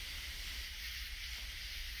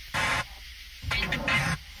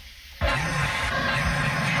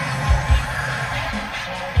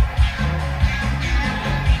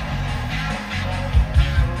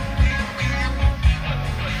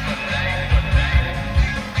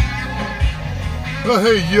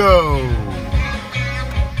Hey, yo.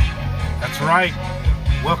 That's right.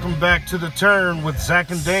 Welcome back to The Turn with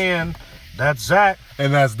Zach and Dan. That's Zach.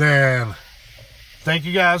 And that's Dan. Thank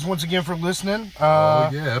you guys once again for listening.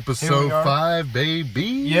 Episode 5, baby.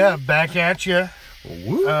 Yeah, back at you.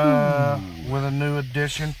 Woo. With a new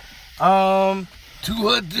edition. Too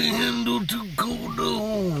hot to handle, too cold to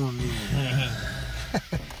hold.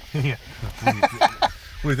 Yeah.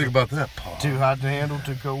 What do you think about that, Paul? Too hot to handle,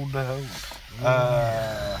 too cold to hold.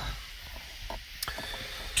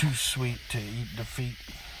 Too sweet to eat defeat.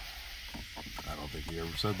 I don't think he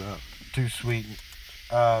ever said that. Too sweet.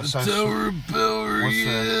 Tower of Power, What's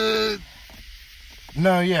that?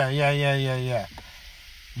 No, yeah.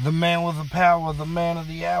 The man with the power, the man of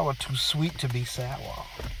the hour, too sweet to be sour.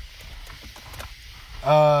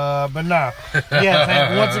 But no.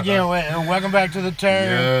 Yeah, once again, welcome back to The Turn.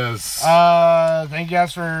 Yes. Thank you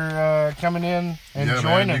guys for coming in and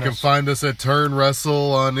joining us. You can find us at Turn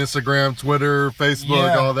Wrestle on Instagram, Twitter,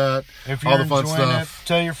 Facebook, all that. If you're all the fun enjoying stuff. It,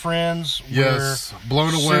 tell your friends. Yes.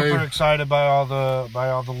 Blown We're away. super excited by all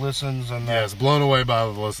the listens and blown away by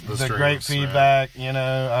the streams, great feedback. Man. You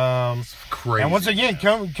know, crazy. And once again,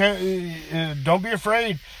 come don't be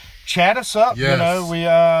afraid. Chat us up. Yes. You know,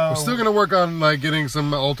 we're still gonna work on getting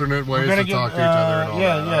some alternate ways to talk to each other and all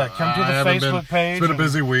that. Yeah. Come to the Facebook page. It's been a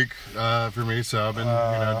busy week for me, so I've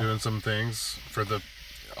been doing some things for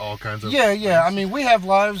all kinds of things. I mean, we have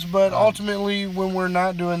lives, but ultimately, when we're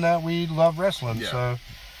not doing that, we love wrestling. Yeah. So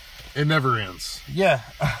it never ends. Yeah.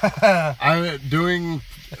 I'm doing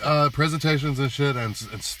presentations and shit, and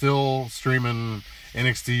still streaming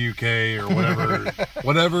NXT UK or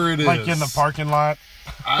whatever it is. Like in the parking lot.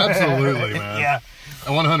 Absolutely, man. Yeah.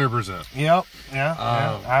 100%. Yep.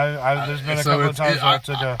 Yeah. There's been a couple of times where I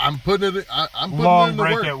took a I'm putting it long in the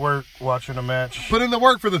break work. at work watching a match. Put in the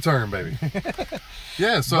work for The Turn, baby.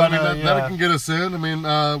 Yeah, so but, I mean that can get us in. I mean,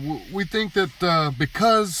 we think that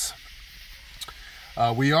because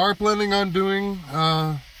we are planning on doing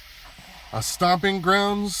a Stomping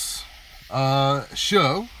Grounds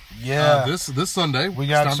show. Yeah. This Sunday. We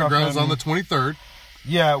got Stomping Grounds on the 23rd.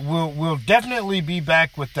 Yeah, we'll definitely be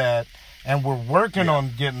back with that, and we're working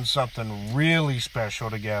on getting something really special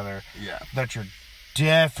together. Yeah. That you're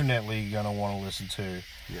definitely gonna want to listen to.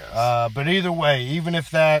 Yes. But either way, even if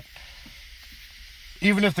the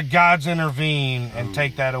gods intervene and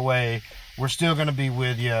take that away, we're still gonna be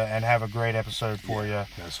with you and have a great episode for you.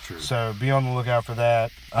 That's true. So be on the lookout for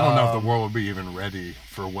that. I don't know if the world would be even ready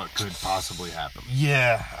for what could possibly happen.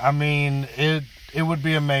 Yeah, I mean it would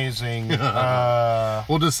be amazing.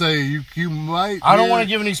 We'll just say you might. I don't want to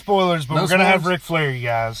give any spoilers, but no we're gonna spoilers? have Ric Flair, you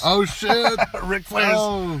guys. Oh shit! Ric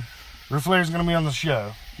Flair's gonna be on the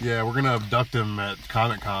show. Yeah, we're gonna abduct him at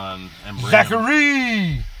Comic-Con and bring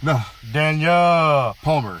Zachary. No, Daniel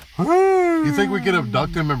Palmer. You think we could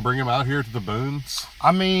abduct him and bring him out here to the Boons?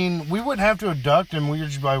 I mean, we wouldn't have to abduct him. We could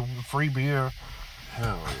just buy free beer.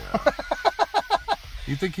 Hell yeah!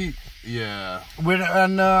 You think he? Yeah.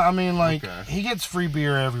 I mean, like, he gets free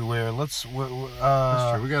beer everywhere. That's true. We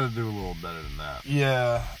got to do a little better than that.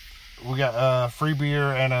 Yeah. We got free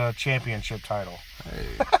beer and a championship title.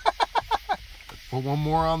 Hey. Put one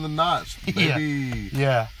more on the notch, baby.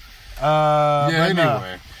 Yeah.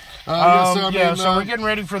 Anyway. So we're getting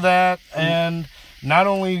ready for that. And not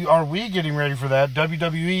only are we getting ready for that,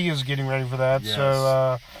 WWE is getting ready for that. Yes.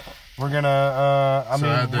 So, we're gonna,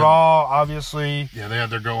 Raw, obviously. Yeah, they had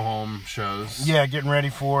their go-home shows. Yeah, getting ready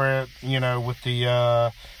for it, with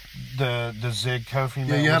the Zig Kofi match.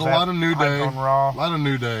 Yeah, you had a lot of New Day. On Raw. A lot of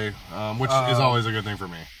New Day, which is always a good thing for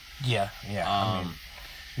me. Yeah.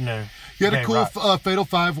 You had a cool Fatal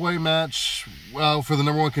 5-Way match for the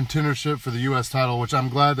number one contendership for the U.S. title, which I'm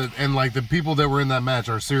glad that, and like the people that were in that match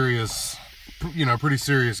are serious, pretty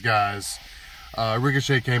serious guys.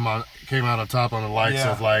 Ricochet came out on top on the likes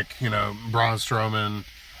of Braun Strowman.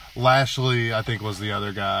 Lashley, I think, was the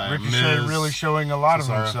other guy. Ricochet really showing a lot of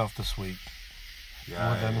himself this week.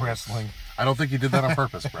 Yeah, within wrestling. I don't think he did that on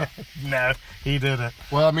purpose, bro. No, he didn't.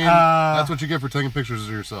 Well, I mean, that's what you get for taking pictures of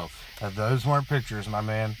yourself. Those weren't pictures, my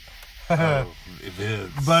man. Oh, it is.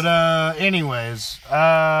 But anyways,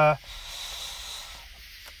 how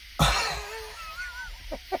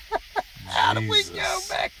do we go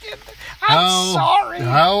back in? I'm sorry.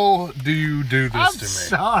 How do you do this to me?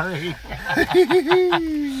 Sorry.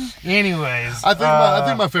 Anyways, I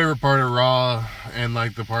think my favorite part of Raw, and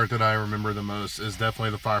like the part that I remember the most, is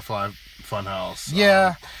definitely the Firefly Funhouse.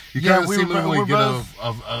 Yeah. You kind of seemingly get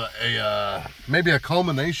maybe a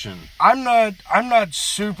culmination. I'm not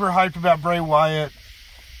super hyped about Bray Wyatt.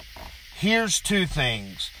 Here's two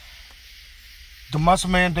things. The Muscle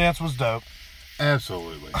Man dance was dope.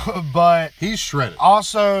 Absolutely. But He's shredded.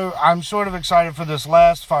 also, I'm sort of excited for this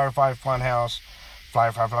last Firefly Funhouse.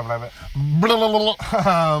 But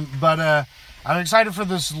I'm excited for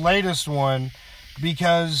this latest one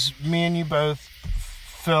because me and you both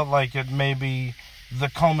felt like it may be the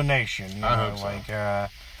culmination. You know, I hope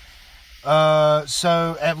so.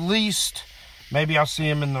 So at least maybe I'll see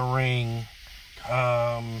him in the ring.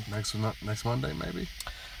 Next Monday, maybe.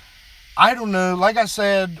 I don't know. Like I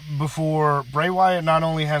said before, Bray Wyatt not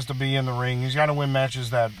only has to be in the ring, he's got to win matches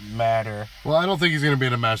that matter. Well, I don't think he's going to be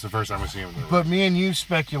in a match the first time we see him in the ring. But me and you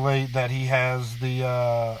speculate that he has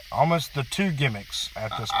the almost the two gimmicks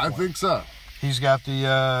at this point. I think so. He's got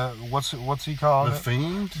the what's he called? The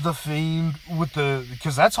Fiend? The Fiend with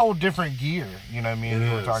because that's whole different gear. You know, me and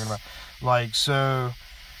you were talking about. Like, so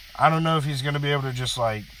I don't know if he's going to be able to just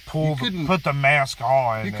like put the mask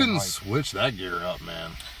on. You couldn't like, switch that gear up,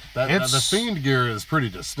 man. The Fiend gear is pretty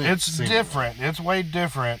distinct. It's different. It's way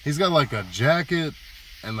different. He's got like a jacket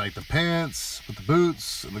and like the pants with the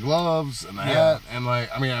boots and the gloves and the hat and like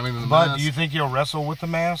I mean the But mask. do you think he'll wrestle with the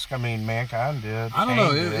mask? I mean, Mankind did. I don't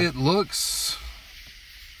know. Kane did. It looks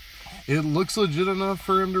legit enough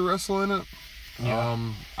for him to wrestle in it. Yeah.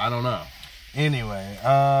 I don't know. Anyway, but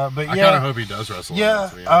I yeah, kind of hope he does wrestle. yeah. In it,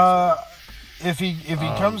 to be honest If he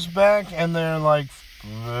comes back and they're like,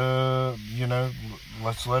 you know,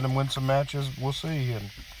 let's let him win some matches, we'll see, and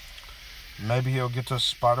maybe he'll get to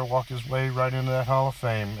spider walk his way right into that Hall of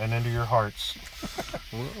Fame and into your hearts,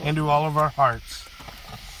 into all of our hearts.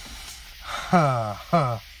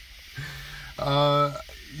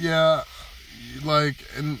 Yeah, like,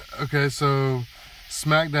 and okay, so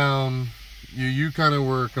SmackDown, you kind of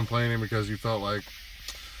were complaining because you felt like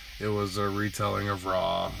it was a retelling of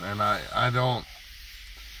Raw, and I don't.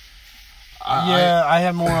 I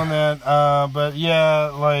had more on that, but yeah,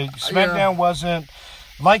 like SmackDown wasn't,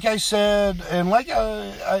 like I said, and like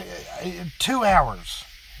 2 hours,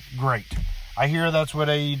 great. I hear that's what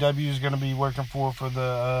AEW is going to be working for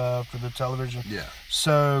the television. Yeah.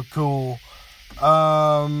 So cool.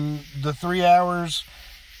 The 3 hours,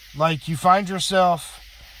 like you find yourself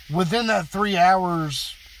within that 3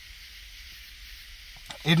 hours.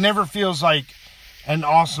 It never feels like an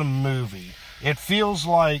awesome movie. It feels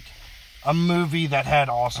like a movie that had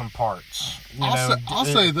awesome parts. I'll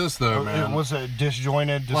say this though, man. Was it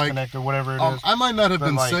disjointed, disconnected, whatever it is? I might not have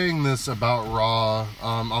been like, saying this about Raw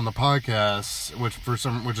on the podcast,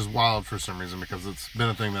 which is wild for some reason because it's been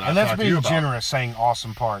a thing that I've talked to you about. And that's being generous, saying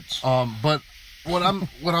awesome parts. But what I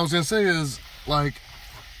was gonna say is like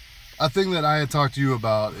a thing that I had talked to you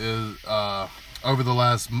about is over the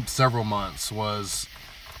last several months was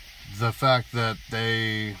the fact that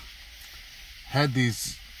they had the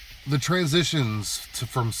transitions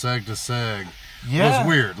from seg to seg was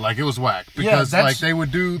weird. Like it was whack because like they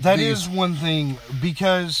would do is one thing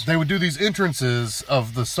because they would do these entrances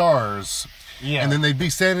of the stars, and then they'd be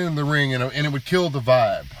standing in the ring and it would kill the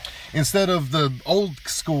vibe. Instead of the old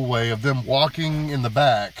school way of them walking in the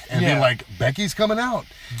back and being like, Becky's coming out.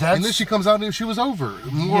 And then she comes out and she was over.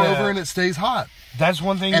 Moreover, and it stays hot. That's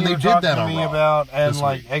one thing and you were talking to me about. And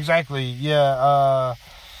like, exactly, yeah.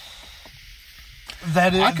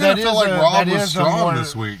 That is, I kind of feel like Raw was strong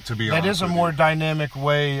this week, to be honest. That is a more dynamic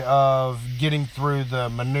way of getting through the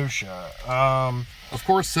minutia. Of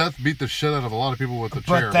course, Seth beat the shit out of a lot of people with the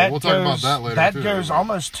chair, but we'll talk about that later. That goes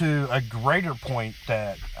almost to a greater point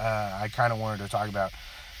that I kind of wanted to talk about.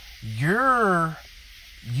 You're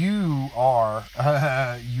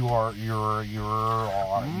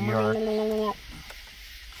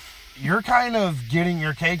kind of getting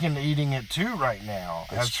your cake and eating it too right now.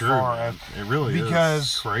 It's true, man. It really is.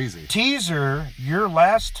 Because crazy. Teaser, your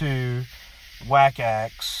last two whack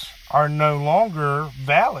acts are no longer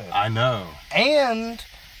valid. I know. And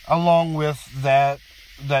along with that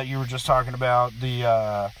you were just talking about,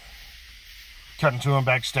 the cutting to him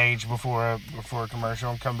backstage before a commercial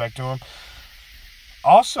and come back to him.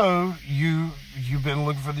 Also, you've been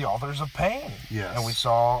looking for the Authors of Pain. Yes. And we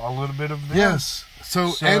saw a little bit of them. Yes.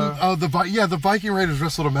 So and the Viking Raiders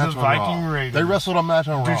wrestled a match on Raw. The Viking Raiders. They wrestled a match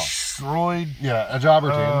on Raw. Destroyed. Yeah, a jobber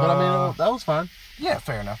team. But I mean, that was fine. Yeah,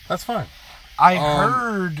 fair enough. That's fine. I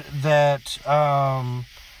heard that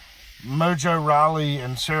Mojo Rawley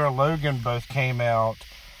and Sarah Logan both came out,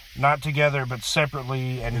 not together but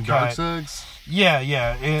separately, and cut. Dark Segs?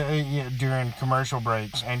 Yeah, during commercial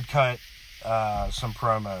breaks and cut some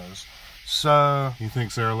promos. So you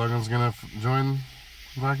think Sarah Logan's gonna join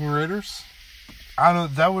Viking Raiders? I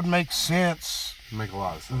don't. That would make sense. Make a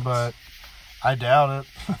lot of sense, but I doubt it.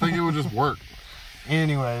 I think it would just work.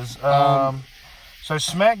 Anyways, so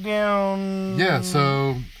SmackDown. Yeah.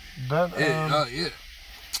 So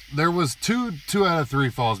there was two out of 3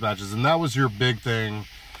 falls matches, and that was your big thing.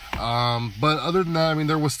 But other than that, I mean,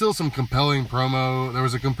 there was still some compelling promo. There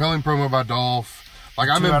was a compelling promo by Dolph. Like,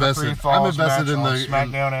 I'm invested in the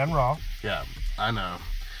SmackDown and Raw. Yeah, I know.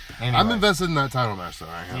 Anyway. I'm invested in that title match, though.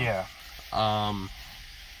 I am. Yeah.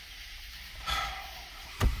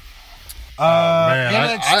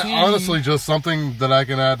 Man, NXT, I honestly, just something that I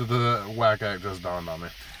can add to the whack act just dawned on me.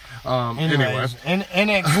 Anyway,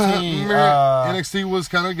 NXT. NXT was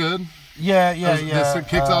kind of good. Yeah. This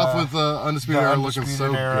kicked off with Undisputed Era looking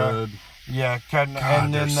so good. Yeah, God,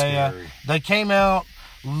 and they came out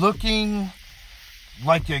looking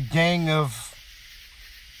like a gang of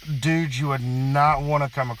dudes you would not want to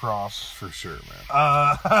come across. For sure, man.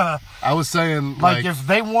 I was saying, like, if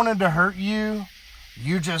they wanted to hurt you,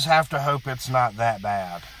 you just have to hope it's not that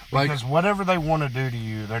bad. Because whatever they want to do to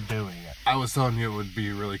you, they're doing it. I was telling you it would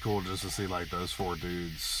be really cool just to see, like, those 4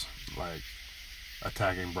 dudes, like,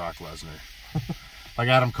 attacking Brock Lesnar. Like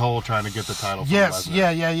Adam Cole trying to get the title from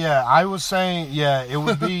Lesnar. Yeah. I was saying, it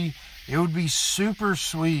would be it would be super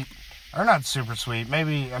sweet. Or not super sweet.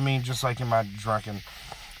 Maybe, I mean, just like in my drunken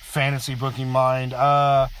fantasy booking mind,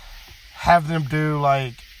 have them do,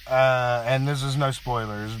 like, and this is no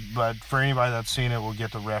spoilers, but for anybody that's seen it will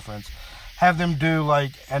get the reference. Have them do,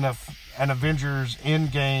 like, an Avengers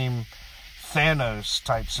Endgame Thanos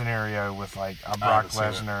type scenario with, like, a Brock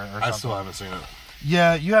Lesnar or something. I still haven't seen it.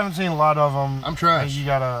 Yeah, you haven't seen a lot of them. I'm trash. You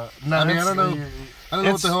gotta. No, I mean, I don't know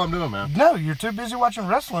what the hell I'm doing, man. No, you're too busy watching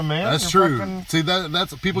wrestling, man. That's true. See,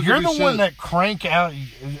 that's people. You're give you the one that crank out,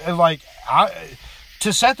 like,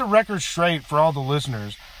 to set the record straight for all the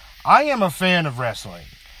listeners. I am a fan of wrestling.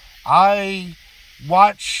 I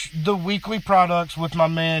watch the weekly products with my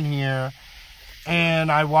man here,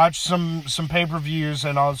 and I watch some pay-per-views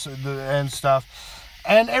and stuff.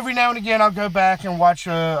 And every now and again, I'll go back and watch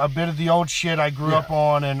a bit of the old shit I grew up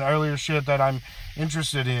on and earlier shit that I'm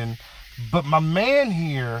interested in. But my man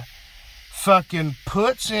here fucking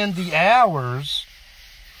puts in the hours,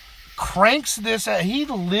 cranks this out. He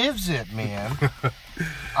lives it, man.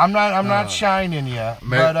 I'm not shining you,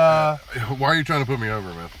 man, but why are you trying to put me over,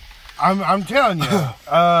 man? I'm telling you,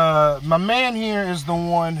 my man here is the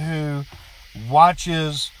one who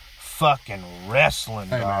watches fucking wrestling.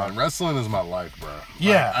 Hey, man, wrestling is my life, bro.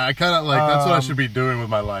 Yeah. I kind of, like, that's what I should be doing with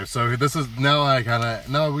my life. So this is,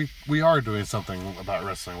 we are doing something about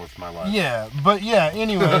wrestling with my life. Yeah, but yeah,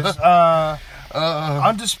 anyways,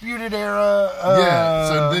 Undisputed Era.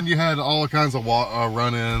 So then you had all kinds of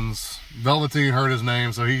run-ins. Velveteen heard his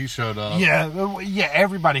name, so he showed up. Yeah,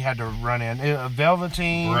 everybody had to run in.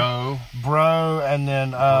 Velveteen, Bro, and then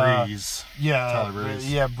Breeze. Yeah, Tyler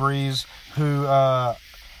Breeze. Yeah, Breeze, who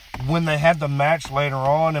when they had the match later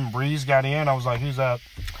on and Breeze got in, I was like, who's that?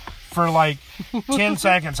 For like 10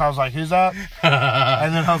 seconds, I was like, who's that?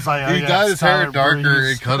 And then I was like, he dyed his hair darker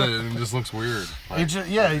and cut it, and it just looks weird. Like,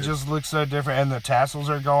 he just looks so different. And the tassels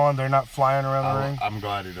are gone; they're not flying around the ring. I'm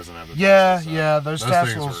glad he doesn't have the tassels. Those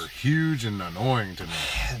tassels things were huge and annoying to me.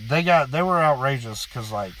 They were outrageous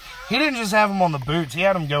because, like, he didn't just have them on the boots; he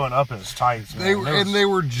had them going up his tights. They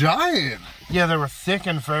were giant. Yeah, they were thick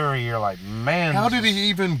and furry. You're like, man, how did he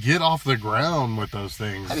even get off the ground with those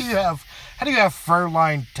things? How do you have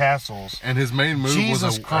fur-lined tassels? And his main move was a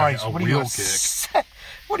wheel kick.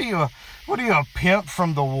 What are you, a pimp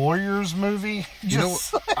from the Warriors movie?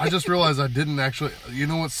 I just realized I didn't actually. You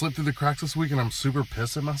know what slipped through the cracks this week, and I'm super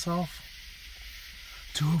pissed at myself.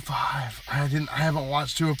 205. I haven't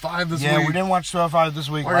watched 205 this week. Yeah, we didn't watch 205 this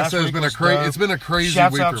week. Like I said, it's been a crazy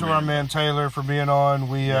Shouts week out for to our man Taylor for being on.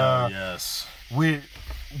 We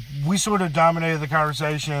sort of dominated the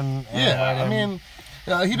conversation. Yeah, I mean,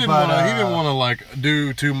 he didn't want to like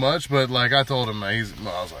do too much, but like I told him, I was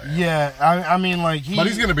like, yeah, I mean, like but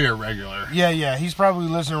he's gonna be a regular. Yeah, he's probably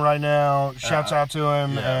listening right now. Shouts out to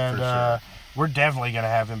him, and sure. we're definitely gonna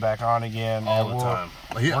have him back on again all the time.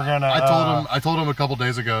 We're gonna. I told him a couple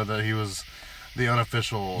days ago that he was the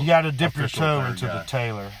unofficial. You got to dip your toe into the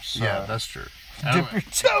Taylor. So. Yeah, that's true. Dip your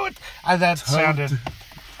toe. That sounded.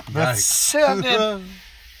 That sounded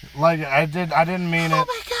like I didn't mean it. Oh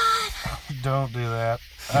my god! Don't do that.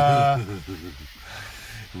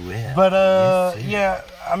 Well, yeah.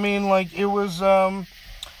 I mean, like it was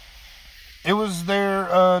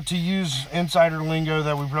their to use insider lingo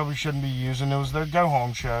that we probably shouldn't be using. It was their go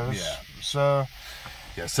home shows. Yeah. So.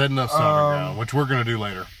 Yeah, setting up Underground, which we're gonna do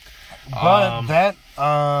later. But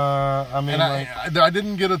I mean, I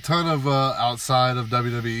didn't get a ton of outside of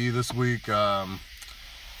WWE this week.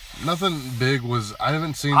 Nothing big was. I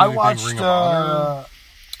haven't seen anything Ring of Honor.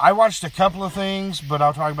 I watched a couple of things, but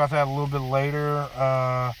I'll talk about that a little bit later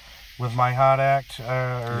with my hot act.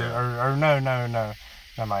 No.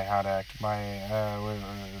 not my hot act,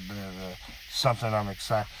 something I'm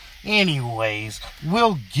excited. Anyways,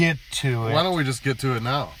 we'll get to it. Why don't we just get to it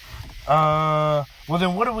now? Well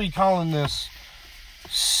then, what are we calling this?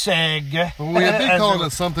 Seg. Well, we had been calling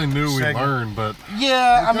it something new we Seg. learned, but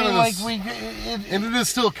yeah, I mean, kinda like and it is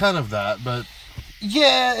still kind of that, but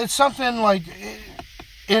yeah, it's something like,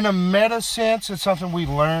 in a meta sense, it's something we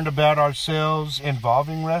learned about ourselves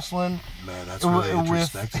involving wrestling. man, that's really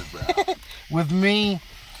introspective, bro. With me,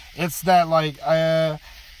 it's that like,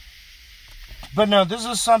 but no, this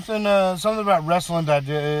is something about wrestling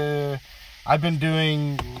that I've been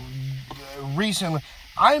doing recently.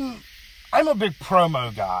 I'm a big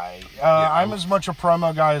promo guy. I'm as much a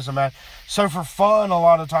promo guy as a man. So for fun, a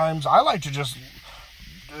lot of times, I like to just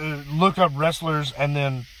look up wrestlers and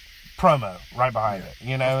then promo right behind it,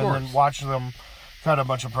 and then watch them cut a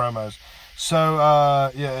bunch of promos. So,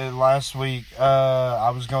 last week, I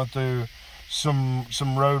was going through some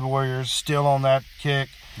Road Warriors, still on that kick.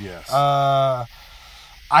 Yes. I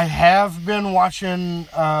have been watching,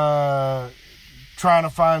 trying to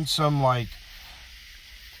find some, like,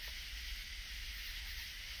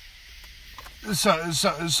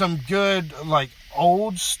 some good, like,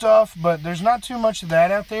 old stuff, but there's not too much of that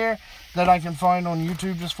out there that I can find on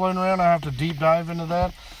YouTube just floating around. I have to deep dive into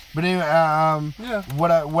that. But anyway,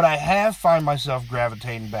 what I have find myself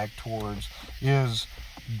gravitating back towards is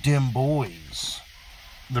Dim Boys.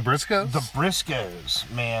 The Briscoes? The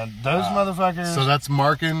Briscoes, man. Those motherfuckers. So that's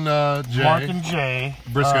Mark and Jay. Mark and Jay.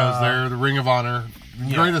 Briscoes, they're the Ring of Honor.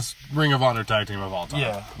 Yeah. Greatest Ring of Honor tag team of all time.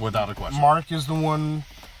 Yeah. Without a question. Mark is the one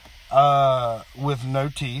with no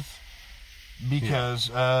teeth. Because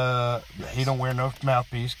he don't wear no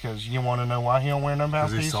mouthpiece. Because you want to know why he don't wear no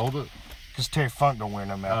mouthpiece? Because he sold it. Because Terry Funk don't wear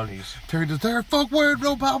no mouthpiece. Does Terry Funk wear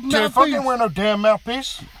no mouthpiece? Terry Funk don't wear no damn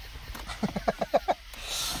mouthpiece.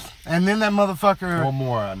 And then that motherfucker... One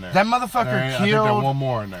more on there. That motherfucker I think killed... there's one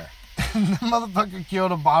more in there. That motherfucker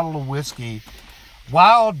killed a bottle of whiskey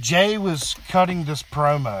while Jay was cutting this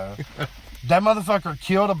promo. That motherfucker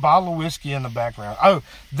killed a bottle of whiskey in the background. Oh,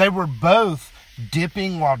 they were both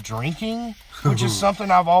dipping while drinking, which is something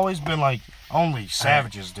I've always been like, only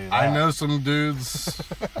savages do that. I know some dudes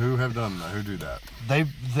who have done that, who do that.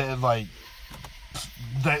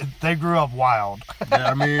 They grew up wild. Yeah,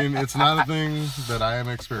 I mean, it's not a thing that I am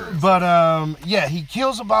experiencing. But, he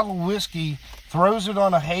kills a bottle of whiskey, throws it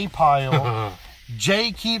on a hay pile.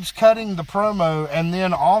 Jay keeps cutting the promo, and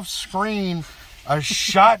then off screen, a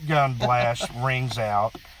shotgun blast rings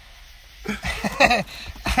out.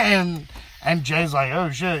 and Jay's like, oh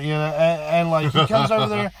shit, and like, he comes over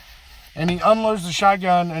there, and he unloads the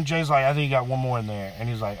shotgun, and Jay's like, I think you got one more in there. And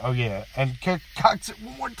he's like, oh yeah. And cocks it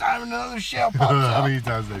one more time, and another shell pops out. How many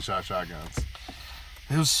times they shot shotguns?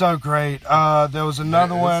 It was so great. There was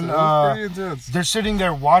another one. It was pretty intense. They're sitting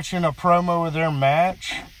there watching a promo of their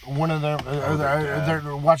match. One of them,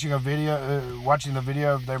 they're watching a video, watching the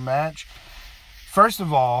video of their match. First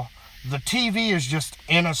of all, the TV is just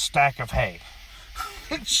in a stack of hay.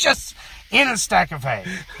 It's just in a stack of hay,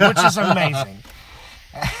 which is amazing.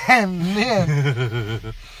 And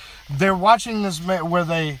then they're watching this where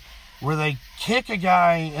they kick a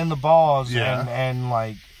guy in the balls and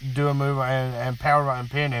like do a move and power and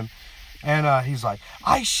pin him, and he's like,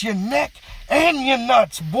 ice your neck and your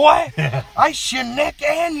nuts, boy. Ice your neck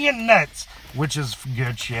and your nuts, which is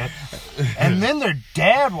good shit. And then their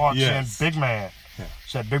dad walks in, big man.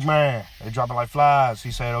 Said, big man, they dropping like flies.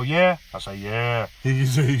 He said, oh yeah? I said, yeah. He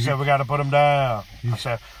said, we got to put them down. I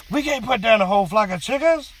said, we can't put down a whole flock of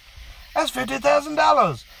chickens. That's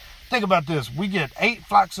 $50,000. Think about this. We get 8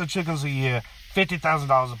 flocks of chickens a year,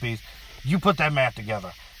 $50,000 a piece. You put that math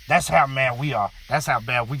together. That's how mad we are. That's how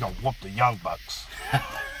bad we gonna whoop the Young Bucks.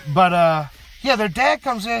 But, their dad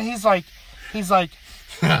comes in. He's like,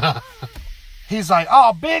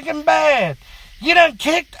 oh, big and bad. You done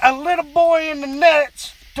kicked a little boy in the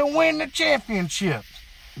nuts to win the championship.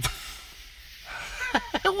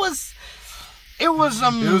 It was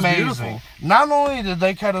amazing. Not only did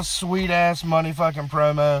they cut a sweet ass money fucking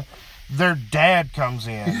promo, their dad comes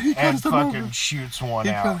in and fucking shoots one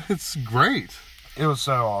out. It's great. It was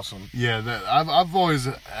so awesome. Yeah, I've always,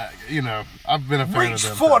 I've been a fan of them. Reach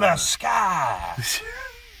for the sky.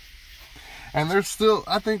 And I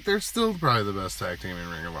think they're still probably the best tag team in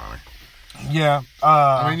Ring of Honor. Yeah.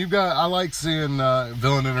 I mean, I like seeing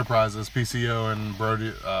Villain Enterprises, PCO, and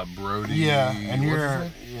Brody. Yeah, and you're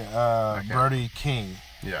Brody King.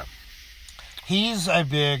 Yeah. He's a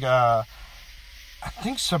big, I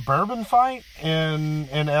think, suburban fight in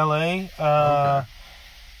LA. Okay.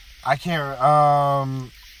 I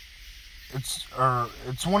can't.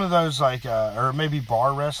 it's one of those like or maybe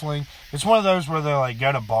bar wrestling. It's one of those where they like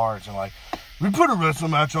go to bars and like, we put a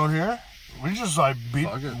wrestling match on here. We just like beat.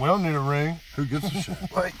 We don't need a ring. Who gives a shit?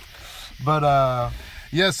 Like, but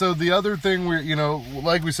yeah. So the other thing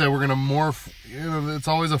like we said, we're gonna morph. It's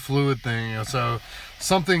always a fluid thing. So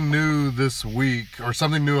something new this week or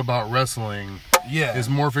something new about wrestling, is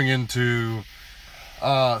morphing into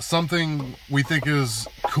something we think is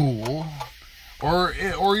cool, or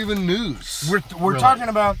even news. We're talking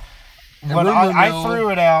about what I threw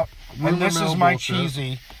it out, and this is my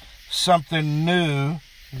cheesy something new.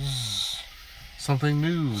 Something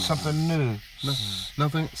new. Something new.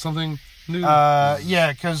 Something new.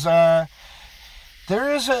 Yeah, because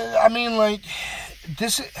there is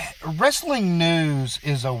this wrestling news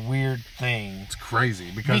is a weird thing. It's crazy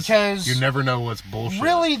because you never know what's bullshit.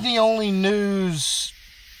 Really, the only news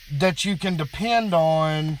that you can depend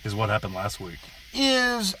on is what happened last week.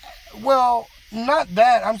 Not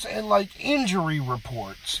that. I'm saying like injury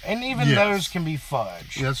reports, and even those can be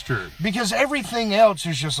fudged. That's true. Because everything else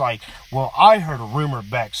is just like, well, I heard a rumor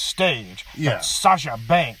backstage that Sasha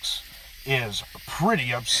Banks is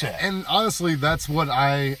pretty upset. And honestly, that's what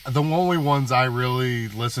the only ones I really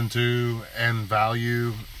listen to and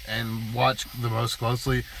value and watch the most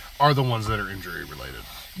closely are the ones that are injury related.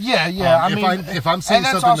 Yeah. If I'm seeing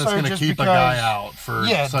something that's going to keep a guy out for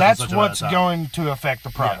that's what's going to affect the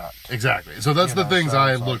product. Yeah, exactly. So that's the things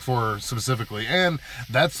I look for specifically, and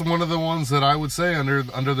that's one of the ones that I would say under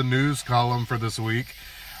the news column for this week.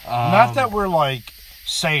 Not that we're like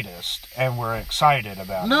sadist and we're excited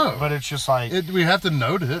about it, but it's just like we have to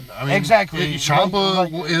note it. I mean, exactly.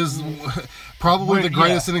 Ciampa is probably the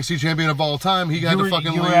greatest NXT champion of all time. He had to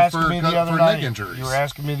fucking leave for neck injuries. You were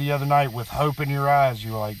asking me the other night with hope in your eyes.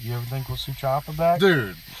 You were like, "You ever think we'll see Ciampa back,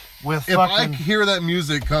 dude?" If I hear that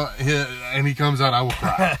music hit and he comes out, I will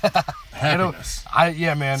cry. Happiness.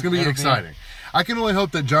 Man, it's gonna be exciting. I can only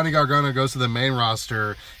hope that Johnny Gargano goes to the main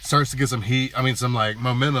roster, starts to get some heat. I mean, some like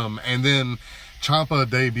momentum, and then Ciampa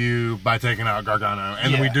debut by taking out Gargano,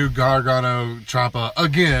 and then we do Gargano Ciampa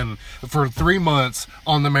again for 3 months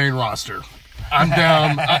on the main roster. I'm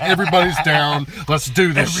down. Everybody's down. Let's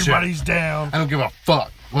do this shit. Everybody's down. I don't give a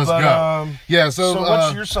fuck. Let's go. So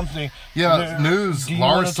what's your something? News.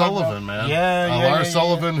 Lars Sullivan, man. Lars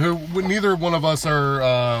Sullivan, who neither one of us are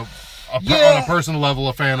on a personal level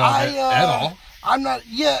a fan of at all. I'm not.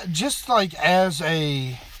 Yeah, just like as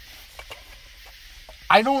a.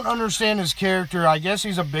 I don't understand his character. I guess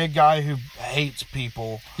he's a big guy who hates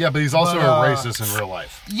people. Yeah, but he's also a racist in real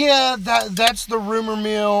life. Yeah, that's the rumor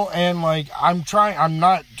mill, and like I'm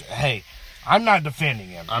not defending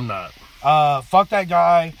him. I'm not. Fuck that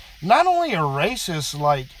guy. Not only a racist,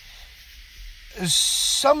 like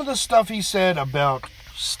some of the stuff he said about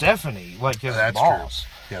Stephanie, like his boss. True.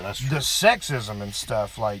 Yeah, that's true. The sexism and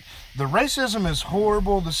stuff, like the racism is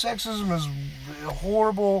horrible. The sexism is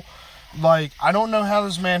horrible. Like, I don't know how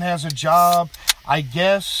this man has a job. I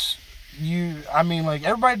guess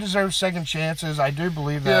everybody deserves second chances. I do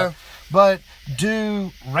believe that. Yeah. But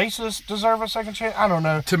do racists deserve a second chance? I don't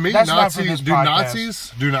know. To me, Nazis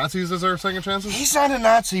deserve second chances? He's not a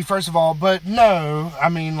Nazi, first of all, but no. I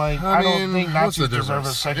don't think Nazis deserve a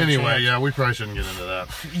second chance. Anyway, yeah, we probably shouldn't get into that.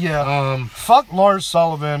 Yeah. Fuck Lars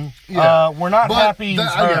Sullivan. Yeah. We're not happy he's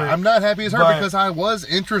hurt. Yeah, I'm not happy he's hurt because I was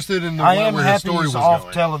interested in where his story was going. I am happy he's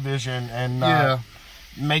off television and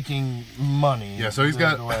making money. Yeah, so he's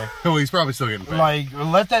he's probably still getting paid. Like,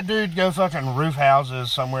 let that dude go fucking roof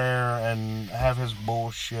houses somewhere and have his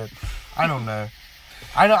bullshit. I don't know.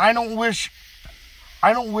 I don't wish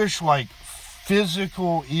like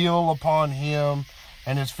physical ill upon him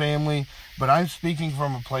and his family, but I'm speaking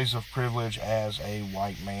from a place of privilege as a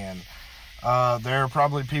white man. There are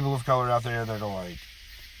probably people of color out there that are like,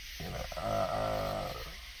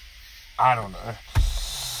 I don't know.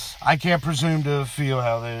 I can't presume to feel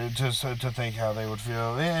how to think how they would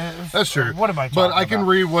feel. That's true. What am I talking about? But I can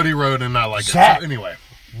read what he wrote and not like Zach, it. So anyway.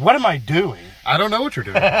 What am I doing? I don't know what you're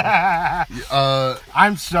doing.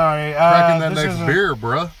 I'm sorry. Cracking that next beer,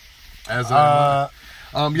 bruh.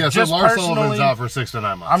 So Lars Sullivan's out for 6 to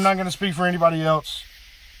 9 months. I'm not going to speak for anybody else.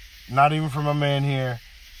 Not even from a man here.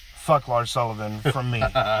 Fuck Lars Sullivan from me.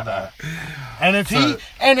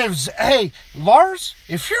 Hey, Lars,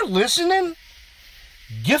 if you're listening,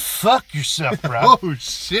 you fuck yourself, bro. Oh,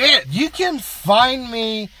 shit. You can find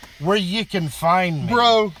me where you can find me.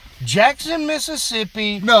 Bro. Jackson,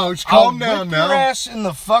 Mississippi. No, just calm down now. Your ass in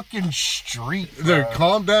the fucking street, bro. Dude,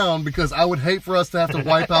 calm down, because I would hate for us to have to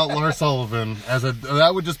wipe out Lars Sullivan.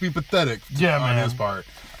 That would just be pathetic on his part.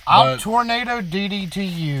 I'll tornado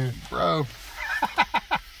DDT you. Bro.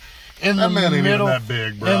 in That the man ain't middle, even that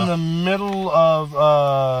big, bro. in the middle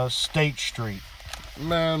of State Street.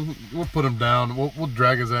 Man, we'll put him down. We'll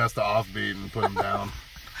drag his ass to Offbeat and put him down.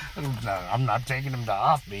 No, I'm not taking him to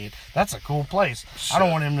Offbeat. That's a cool place. I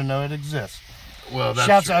don't want him to know it exists. Well, that's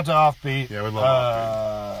Shouts true. out to Offbeat. Yeah, we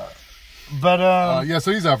love Offbeat. But Yeah,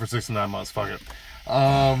 so he's out for 6 to 9 months. Fuck it.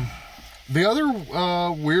 The other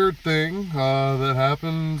weird thing that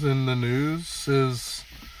happens in the news is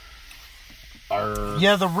our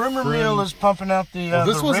yeah, the rumor mill is pumping out the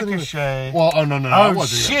Ricochet. Even, well, no, Oh, I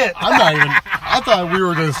wasn't shit. Even, I'm not even. I thought we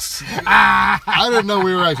were just. I didn't know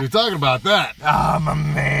we were actually talking about that. Oh, my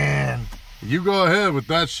man. You go ahead with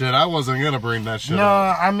that shit. I wasn't gonna bring that shit No,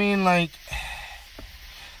 up. I mean, like,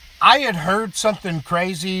 I had heard something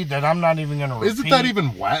crazy that I'm not even gonna repeat. Isn't that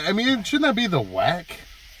even whack? I mean, shouldn't that be the whack?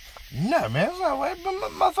 No, man, it's not whack. But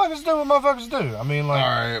motherfuckers do what motherfuckers do. I mean, like. All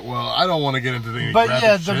right. Well, I don't want to get into any. But graphic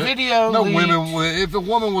yeah, the shit. video No leaked. women. If a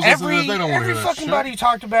woman was listening to this, they don't want to hear Every that fucking shit. body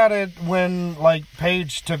talked about it when, like,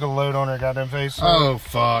 Paige took a load on her goddamn face. So Oh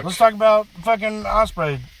fuck. let's talk about fucking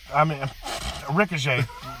Ospreay. I mean, Ricochet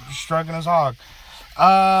stroking his hog.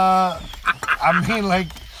 I mean, like,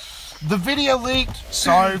 the video leaked.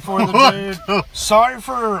 Sorry for the dude. Sorry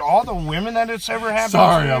for all the women that it's ever happened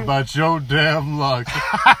Sorry to. about your damn luck.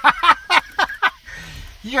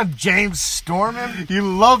 You got James Stormin'. You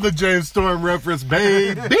love the James Storm reference,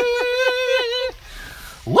 baby.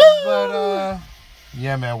 Woo! But,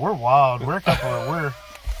 yeah, man, we're wild. We're a couple of,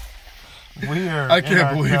 we are. I in can't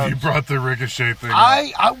our believe you cups. brought the Ricochet thing.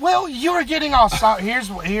 Well, you were getting all here's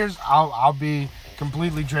I'll be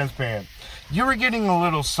completely transparent. You were getting a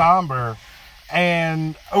little somber,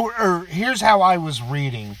 and or here's how I was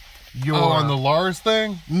reading your. Oh, on the Lars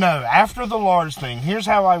thing? No, after the Lars thing, here's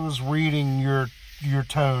how I was reading your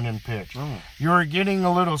tone and pitch. You were getting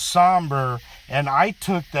a little somber, and I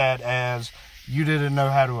took that as you didn't know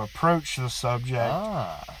how to approach the subject.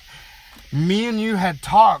 Me and you had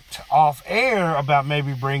talked off air about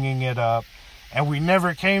maybe bringing it up, and we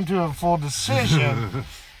never came to a full decision.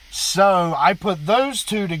 So I put those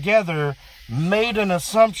two together, made an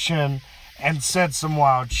assumption, and said some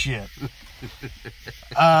wild shit.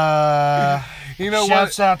 You know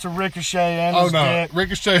Shouts what? out to Ricochet and Oh his no, dick.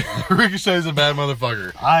 Ricochet's a bad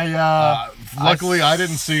motherfucker. Luckily, I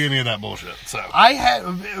didn't see any of that bullshit. So I had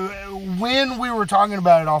when we were talking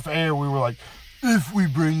about it off air, we were like, if we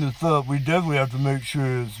bring this up, we definitely have to make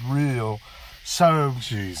sure it's real. So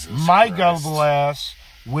Jesus, my Christ. gullible ass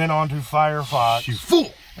went on to Firefox, You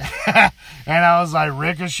fool! and I was like,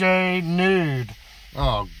 Ricochet nude,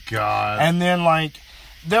 Oh God! and then like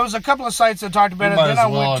there was a couple of sites that talked You about it. might Then as I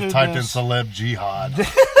well went have to typed this, in celeb jihad.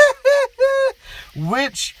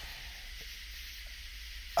 which.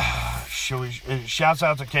 Shouts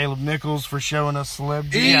out to Caleb Nichols for showing us Celeb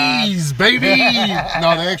Jihad. Ease, baby!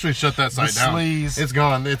 No, they actually shut that site down. sleaze. It's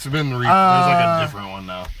gone. It's been there's like a different one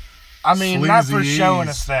now. I mean, not for Sleazy showing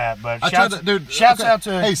Ease. us that, but I shouts, tried to, dude. shouts okay. out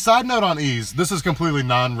to Hey, side note on Ease. This is completely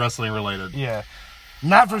non-wrestling related. yeah,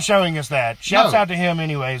 not for showing us that. Shouts No. out to him,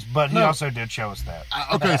 anyways. But he No. also did show us that.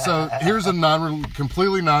 Okay, so here's a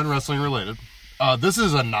completely non-wrestling related. This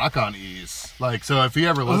is a knock on Ease. Like, so if he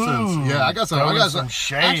ever listens, Ooh, yeah, I got some. I throwing got some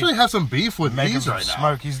shade. I actually have some beef with Making Ease some right now.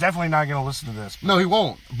 smoke. He's definitely not going to listen to this. No, he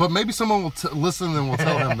won't. But maybe someone will listen and will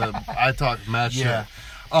tell him that I talk mad Yeah. shit.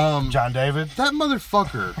 John David. That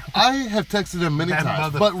motherfucker. I have texted him many That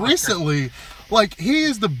times, but motherfucker. recently, like, he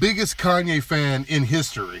is the biggest Kanye fan in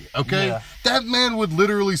history. Okay, Yeah. that man would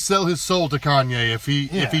literally sell his soul to Kanye if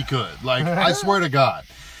he could. Like, I swear to God.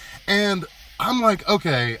 And I'm like,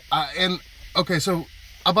 okay, so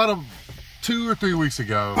about 2 or 3 weeks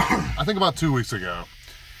ago, I think about 2 weeks ago,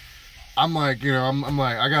 I'm like, you know, I'm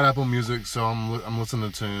like, I got Apple Music, so I'm listening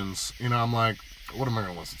to tunes. You know, I'm like, what am I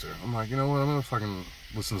gonna listen to? I'm like, you know what, I'm gonna fucking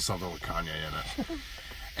listen to something with Kanye in it.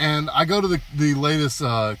 And I go to the latest,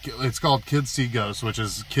 it's called Kids See Ghosts, which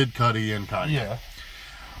is Kid Cudi and Kanye. Yeah.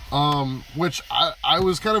 Which I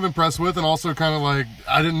was kind of impressed with, and also kind of like,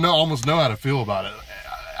 I didn't almost know how to feel about it.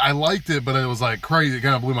 I liked it, but it was like crazy. It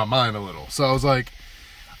kind of blew my mind a little. So I was like,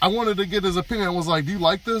 I wanted to get his opinion. I was like, do you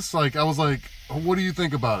like this? Like, I was like, what do you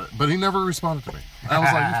think about it? But he never responded to me. I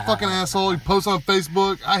was like, you fucking asshole. He posts on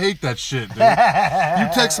Facebook. I hate that shit, dude. You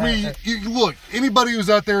text me. Look, anybody who's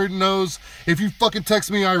out there knows, if you fucking text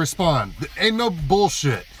me, I respond. Ain't no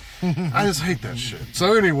bullshit. I just hate that shit.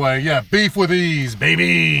 So anyway, yeah, beef with Ease,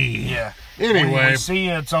 baby. Yeah. Anyway. We see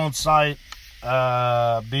it's on site.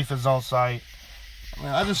 Beef is on site.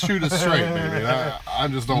 Man, I just shoot it straight, baby. I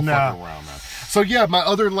just don't No. fuck around, man. So yeah, my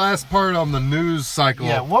other last part on the news cycle.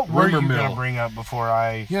 Yeah, what were you rumor going to mill. bring up before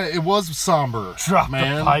I... Yeah, it was somber. Drop the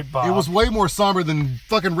man. pipe bomb. It was way more somber than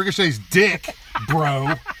fucking Ricochet's dick,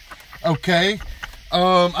 bro. Okay. I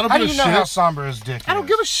don't How give do a you shit. know how somber his dick is? I don't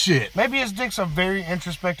give a shit. Maybe his dick's a very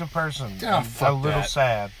introspective person. Yeah, and fuck a little that.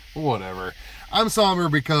 sad. Whatever. I'm somber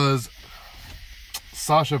because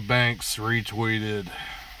Sasha Banks retweeted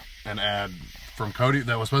an ad from Cody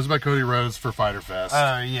that was posted by Cody Rhodes for Fyter Fest.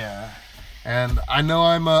 Yeah. And I know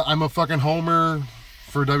I'm a fucking homer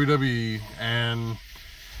for WWE, and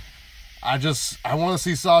I want to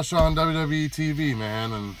see Sasha on WWE TV,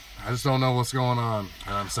 man, and I just don't know what's going on,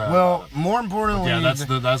 and I'm sad. Well, about it. more importantly, Yeah,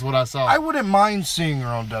 that's what I saw. I wouldn't mind seeing her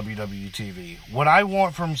on WWE TV. What I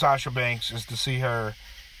want from Sasha Banks is to see her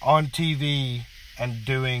on TV and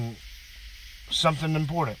doing something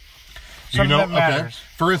important. Something that matters. Okay.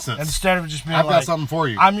 For instance, Instead of just being I've like, got something for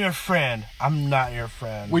you. I'm your friend. I'm not your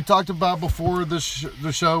friend. We talked about before the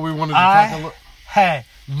show. We wanted to talk a little. Hey,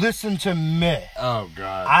 listen to me. Oh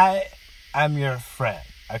God. I am your friend.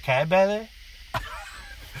 Okay, baby?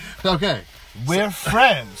 Okay. We're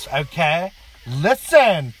friends, okay?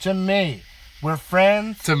 Listen to me. We're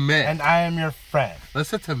friends. To me. And I am your friend.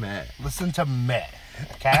 Listen to me. Listen to me,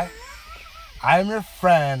 okay? I am your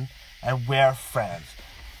friend, and we're friends.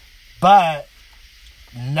 But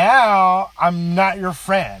now I'm not your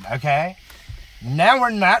friend, okay? Now we're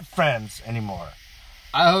not friends anymore.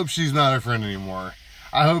 I hope she's not her friend anymore.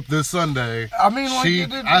 I hope this Sunday. I mean,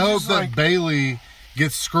 like, I hope just that like- Bailey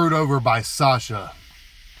gets screwed over by Sasha,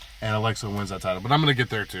 and Alexa wins that title. But I'm gonna get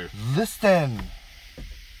there too. Listen.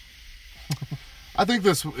 I think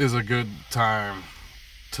this is a good time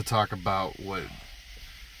to talk about what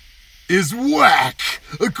is whack,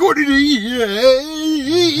 according to Yak.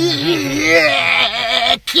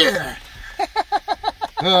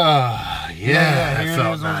 Yeah, Here that it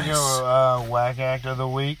felt is. nice. Let's go. Whack Act of the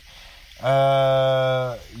Week.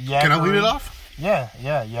 Yakkery. Can I lead it off? Yeah,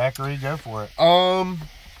 Yakkery, go for it.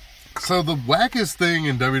 So the wackest thing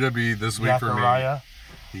in WWE this week for me, Yakariah.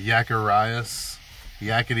 Yakarias,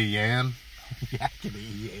 Yakety Yan,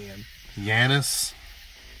 Yakety Yan. Yanis.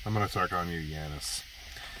 I'm gonna start calling you Yanis.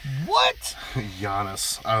 What?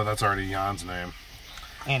 Giannis. Oh, that's already Jan's name.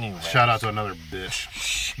 Anyway. Shout out to another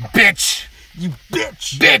bitch. Bitch! You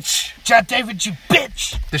bitch! Bitch! John David, you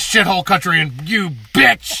bitch! The shithole country and you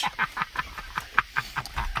bitch!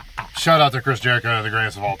 Shout out to Chris Jericho, the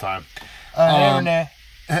greatest of all time. Hey, Renee.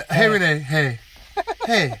 Hey, Renee. Hey.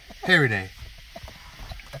 Hey. Hey, Renee.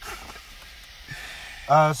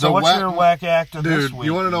 So The what's whack- your whack act of this Dude, week?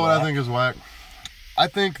 you want to know what I Whack? think is whack? I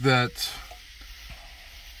think that,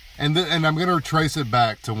 and I'm going to trace it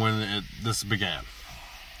back to when this began.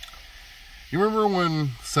 You remember when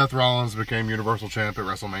Seth Rollins became Universal Champ at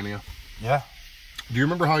WrestleMania? Yeah. Do you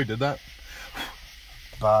remember how he did that?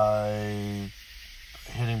 By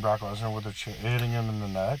hitting Brock Lesnar with hitting him in the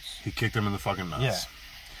nuts. He kicked him in the fucking nuts. Yeah.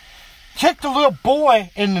 Kicked the little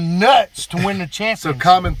boy in the nuts to win the championship. So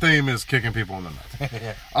common theme is kicking people in the nuts.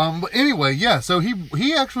 Yeah. But anyway, yeah. So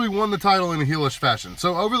he actually won the title in a heelish fashion.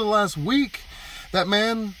 So over the last week, that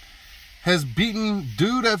man has beaten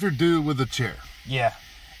dude after dude with a chair, Yeah.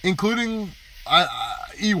 including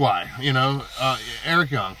EY. You know,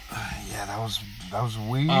 Eric Young, Yeah, that was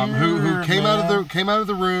weird. who came out man. of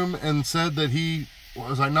the room and said that he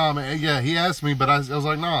was like, nah, man. Yeah, he asked me, but I was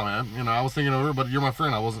like, nah, man. You know, I was thinking over it, but you're my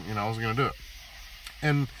friend. I wasn't gonna do it.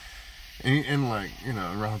 And like, you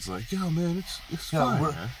know, Ron's like, yo, man, it's fine,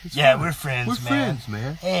 man. It's fine. we're friends, We're man. friends,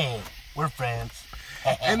 man. Hey, we're friends.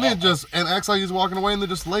 And then and acts like he's walking away and then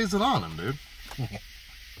just lays it on him, dude.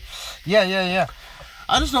 Yeah.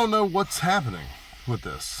 I just don't know what's happening with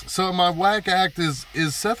this. So my whack act is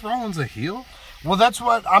Seth Rollins a heel? Well, that's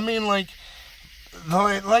what I mean. Like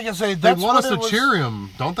I say, They that's want what us it to was. cheer him,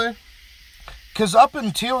 don't they? Because up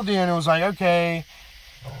until then, it was like, okay,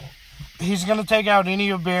 he's going to take out any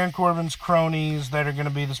of Baron Corbin's cronies that are going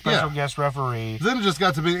to be the special Yeah. guest referee. Then it just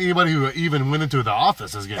got to be anybody who even went into the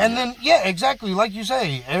office is getting And it. then, yeah, exactly. Like you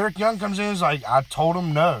say, Eric Young comes in and is like, I told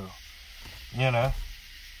him no. You know?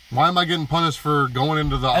 Why am I getting punished for going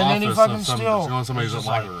into the And then he office fucking of still going somebody's was just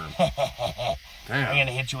locker room? I'm Damn. going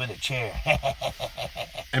to hit you with a chair.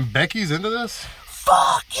 And Becky's into this?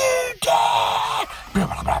 Fuck you, Dad!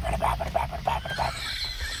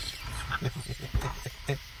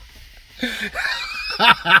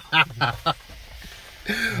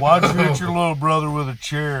 Why'd you hit your little brother with a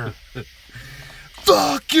chair?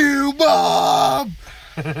 Fuck you, Mom!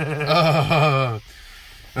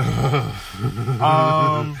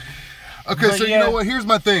 Okay, But so you yeah. know what? Here's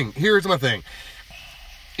my thing.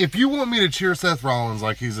 If you want me to cheer Seth Rollins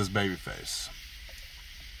like he's his babyface,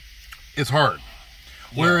 it's hard.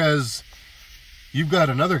 Yeah. Whereas you've got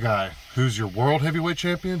another guy who's your world heavyweight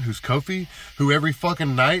champion, who's Kofi, who every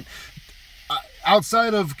fucking night,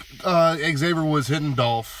 outside of Xavier Woods hitting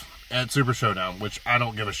Dolph at Super Showdown, which I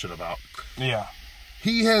don't give a shit about. Yeah.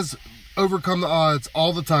 He has overcome the odds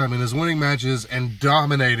all the time and is winning matches and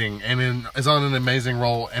dominating and is on an amazing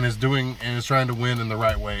roll and is trying to win in the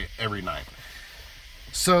right way every night.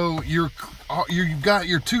 So you've got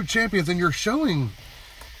your two champions and you're showing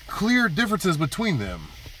clear differences between them.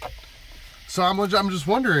 So I'm just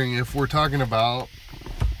wondering if we're talking about,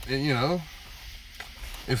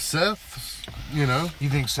 if Seth, you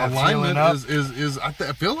think Seth's alignment healing up? is I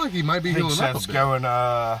feel like he might be healing up a bit. Seth's going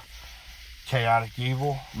chaotic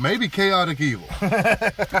evil. Maybe chaotic evil.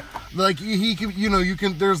 Like he can, you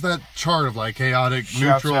can. There's that chart of like chaotic,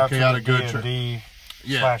 Shouts neutral, out chaotic, to the good. D&D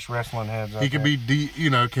Yeah. / wrestling heads. He could be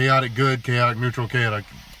chaotic good, chaotic neutral, chaotic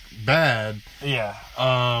bad. Yeah.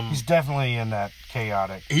 He's definitely in that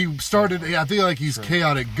chaotic. He started. I feel like he's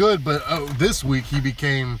chaotic good, but this week he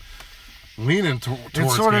became leaning towards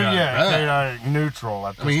It's sort of chaotic bad. chaotic neutral.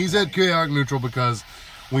 At this He's point. at chaotic neutral because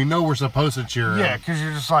we know we're supposed to cheer him. Yeah, because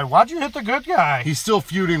you're just like, why'd you hit the good guy? He's still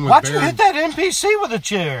feuding with Why'd Baron. you hit that NPC with a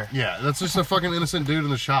chair? Yeah, that's just a fucking innocent dude in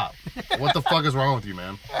the shop. What the fuck is wrong with you,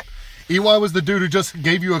 man? EY was the dude who just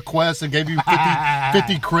gave you a quest and gave you 50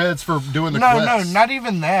 creds for doing the quest. No, not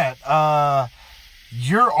even that.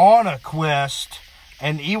 You're on a quest,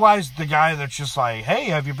 and EY's the guy that's just like, hey,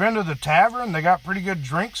 have you been to the tavern? They got pretty good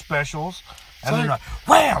drink specials. And they're like,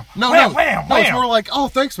 wham! No, wham, wham, no, wham. it's more like, oh,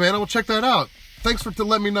 thanks, man. I will check that out. Thanks for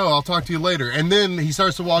letting me know. I'll talk to you later. And then he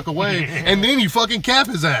starts to walk away, and then you fucking cap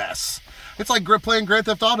his ass. It's like playing Grand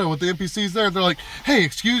Theft Auto with the NPCs there. They're like, hey,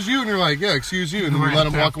 excuse you. And you're like, yeah, excuse you. And then you let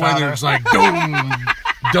them walk away. They're just like,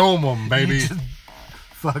 dome them, baby.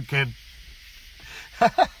 Fucking.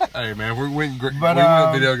 Hey, man, we went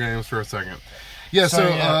But, video games for a second. Yeah,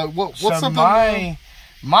 what's so something?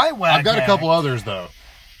 My whack I've got a couple others, though.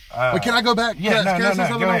 Wait, can I go back? Yeah, Can I say no.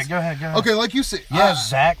 something Go else? ahead. Okay, like you said. Yes,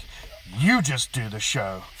 Zach, you just do the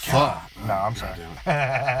show. Fuck. No, I'm sorry.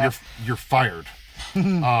 You're fired.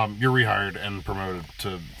 You're rehired and promoted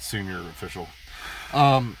to senior official.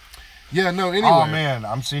 Anyway. Oh, man,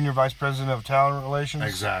 I'm Senior Vice President of Talent Relations.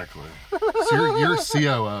 Exactly. So you're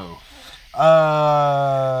COO.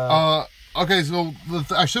 Okay, so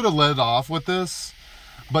I should have led off with this.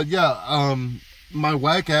 But yeah, my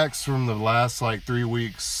whack acts from the last 3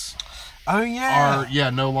 weeks Oh yeah.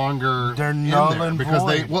 are no longer They're in null there and because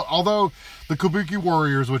void. although the Kabuki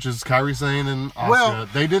Warriors, which is Kairi Sane and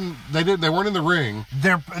Asuka, they weren't in the ring,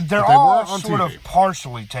 They're they all were on sort TV. of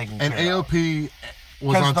partially taken and care of. AOP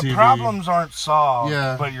was on Because the TV. problems aren't solved,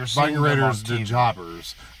 Yeah, but you're seeing Viking them on Raiders TV. did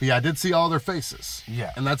jobbers. But yeah, I did see all their faces.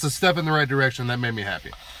 Yeah. And that's a step in the right direction. That made me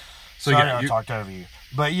happy. So Sorry, yeah, I talked over you.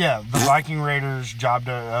 But yeah, the Viking Raiders beat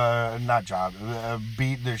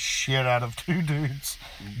the shit out of two dudes.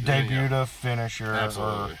 Debuted a finisher.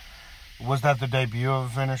 absolutely. Or was that the debut of a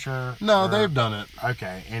finisher? No, Or- they've done it.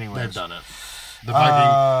 Okay, anyways. They've done it. The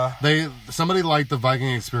Viking, somebody liked the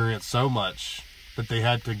Viking experience so much that they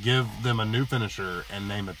had to give them a new finisher and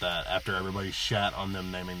name it that after everybody shat on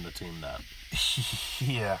them naming the team that.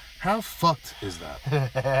 Yeah. How fucked is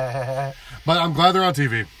that? But I'm glad they're on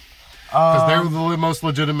TV. Because they're the most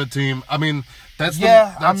legitimate team. I mean, that's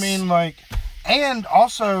and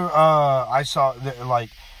also I saw that,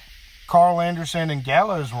 Carl Anderson and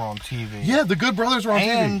Gallows were on TV. Yeah, the Good Brothers were on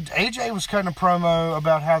and TV. AJ was cutting a promo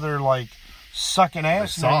about how they're sucking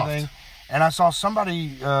ass They're and soft. everything. And I saw somebody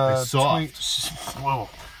tweet. Whoa.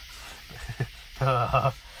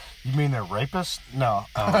 You mean they're rapists? No.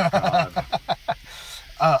 Oh,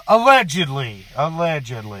 God. Allegedly.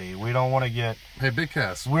 We don't want to get. Hey, Big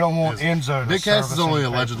Cass. We don't want Enzo to Big Cass service is only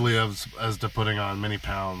any papers. allegedly as to putting on many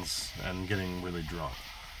pounds and getting really drunk.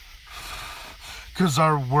 Because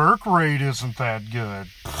our work rate isn't that good.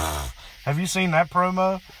 Have you seen that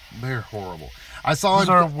promo? They're horrible. I saw Because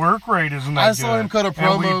him. our work rate isn't that good. I saw him cut a And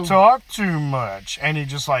promo. we talk too much. And he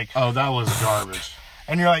just Oh, that was garbage.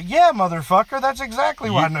 And you're like, yeah, motherfucker, that's exactly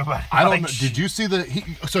why nobody I don't know. likes Did you see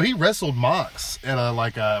he wrestled Mox at a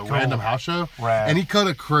random house show, Right. and he cut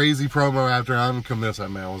a crazy promo after. I'm convinced that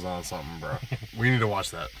man was on something, bro. We need to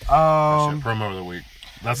watch that. That shit, promo of the week.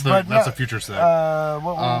 That's a future set.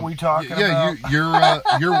 What were we talking about? Your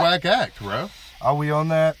whack act, bro. Are we on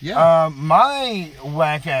that? Yeah. My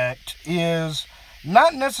whack act is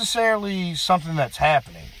not necessarily something that's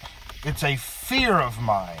happening. It's a fear of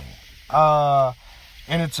mine.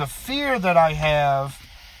 And it's a fear that I have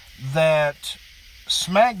that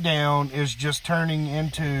SmackDown is just turning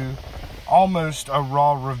into almost a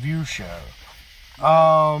Raw review show.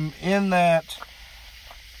 In that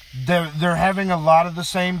they're having a lot of the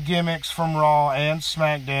same gimmicks from Raw and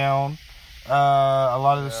SmackDown. A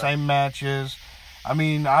lot of the same matches. I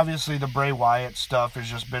mean, obviously the Bray Wyatt stuff has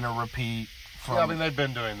just been a repeat from. Yeah, I mean, they've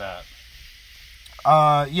been doing that.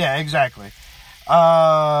 Yeah, exactly.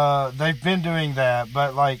 They've been doing that,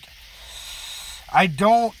 but like, I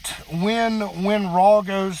don't. When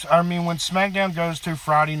SmackDown goes to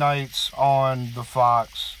Friday nights on the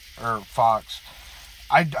Fox,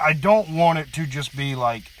 I don't want it to just be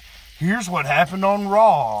like, here's what happened on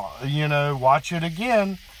Raw. Watch it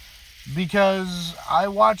again, because I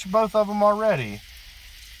watched both of them already.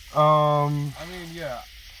 I mean, yeah,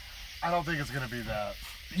 I don't think it's gonna be that.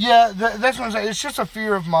 Yeah, that's what I'm saying. It's just a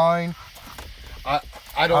fear of mine. I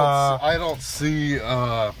don't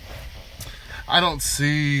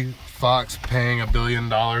see Fox paying $1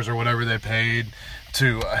 billion or whatever they paid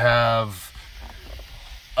to have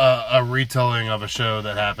a retelling of a show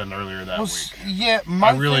that happened earlier that week. Yeah,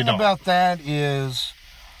 my thing don't. about that is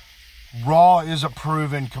Raw is a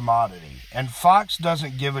proven commodity, and Fox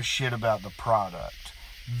doesn't give a shit about the product.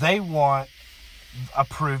 They want a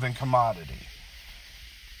proven commodity.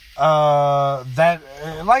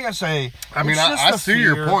 Like I say, I mean, I see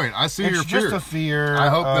your point. I see your fear. It's just a fear. I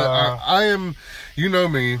hope that I am. You know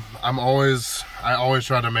me. I always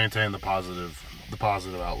try to maintain the positive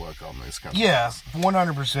outlook on these kind of things.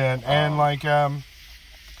 100%. And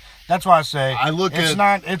that's why I say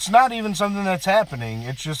it's not even something that's happening.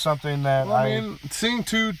 It's just something that I mean, seeing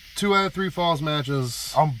two out of 3 falls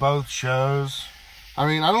matches on both shows. I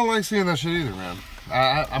mean, I don't like seeing that shit either, man.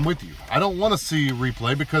 I'm with you. I don't want to see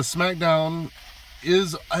replay because SmackDown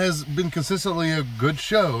has been consistently a good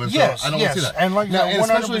show, and so I don't want to see that. And like now,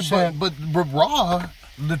 100%, but Raw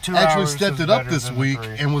the 2 actually hours stepped it up this week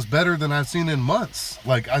and was better than I've seen in months.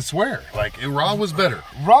 Like, I swear, Raw was better.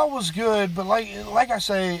 Raw was good, but like I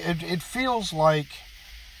say, it feels like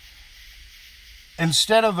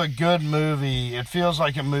instead of a good movie, it feels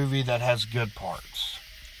like a movie that has good parts.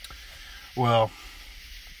 Well,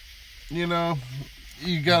 you gotta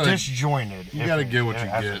disjointed. You gotta get what you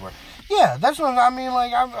get. Yeah, that's what I mean.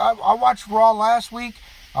 Like I watched Raw last week.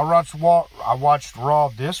 I watched Raw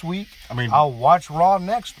this week. I mean, I'll watch Raw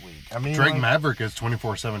next week. I mean, Drake Maverick is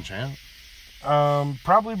 24/7 champ.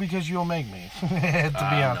 Probably because you'll make me. To be honest,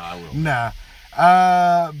 no, I will. Nah.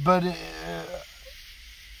 But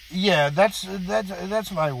yeah,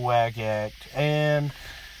 that's my whack act. And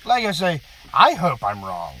like I say, I hope I'm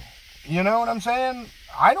wrong. You know what I'm saying?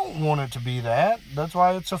 I don't want it to be that. That's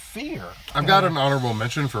why it's a fear. I've got an honorable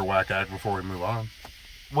mention for whack act before we move on.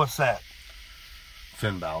 What's that?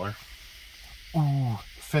 Finn Balor. Ooh,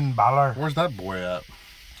 Finn Balor. Where's that boy at?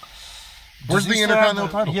 Where's the Intercontinental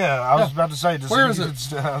title? Yeah, I was about to say. Where is it?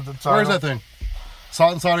 Where's that thing? Saw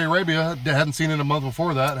it in Saudi Arabia. Hadn't seen it a month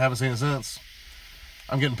before that. Haven't seen it since.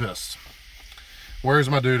 I'm getting pissed. Where's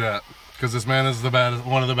my dude at? Because this man is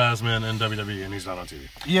one of the baddest men in WWE, and he's not on TV.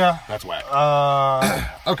 Yeah, that's whack.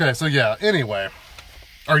 Okay, so yeah. Anyway,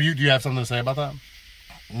 do you have something to say about that?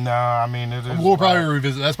 No, I mean it is. We'll probably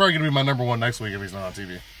revisit. That's probably gonna be my number one next week if he's not on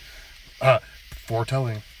TV.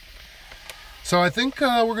 Foretelling. So I think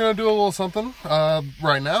we're gonna do a little something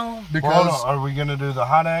right now because are we gonna do the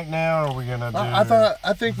hot act now? Or are we gonna do? I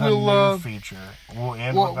think we'll new feature. We'll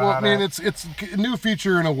end well, with the hot act. It's a new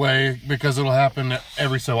feature in a way because it'll happen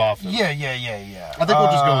every so often. Yeah. I think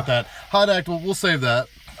we'll just go with that hot act. We'll save that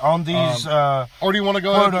on these. Or do you want to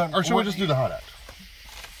go ahead, or should we just do the hot act?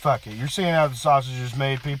 Fuck it. You're seeing how the sausage is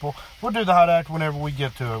made, people. We'll do the hot act whenever we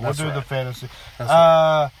get to it. We'll do the fantasy.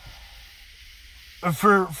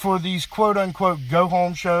 For these quote unquote go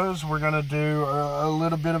home shows, we're gonna do a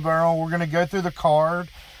little bit of our own. We're gonna go through the card,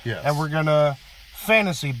 and we're gonna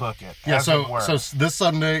fantasy book it. Yeah. So this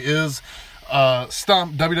Sunday is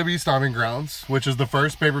WWE Stomping Grounds, which is the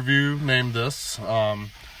first pay-per-view named this.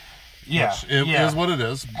 Which is what it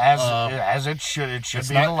is. As it should. It should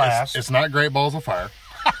be the last. It's not Great Balls of Fire.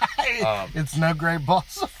 It's no Great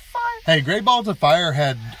Balls of Fire. Hey, Great Balls of Fire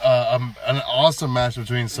had an awesome match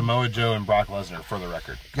between Samoa Joe and Brock Lesnar, for the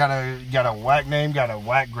record. Got a whack name, got a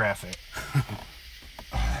whack graphic.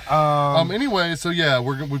 Anyway, so yeah,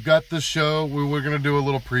 we've got this show. We're gonna do a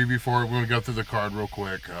little preview for it. We're gonna go through the card real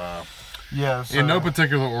quick. In no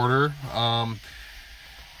particular order.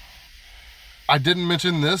 I didn't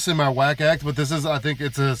mention this in my whack act, but I think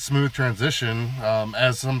it's a smooth transition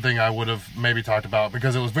as something I would have maybe talked about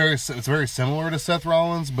because it's very similar to Seth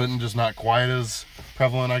Rollins, but just not quite as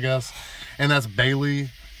prevalent, I guess. And that's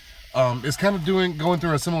Bayley. Is kind of going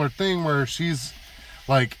through a similar thing where she's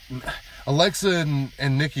like Alexa Bliss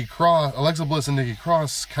and Nikki Cross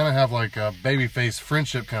kind of have like a babyface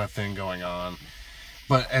friendship kind of thing going on,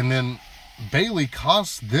 and then Bayley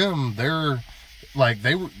cost them they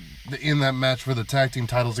were in that match for the tag team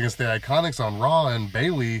titles against the Iconics on Raw, and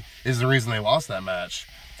Bayley is the reason they lost that match.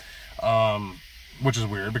 which is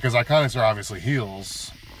weird because Iconics are obviously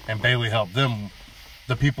heels, and Bayley helped them.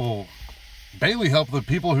 Bayley helped the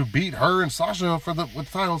people who beat her and Sasha with the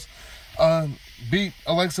titles beat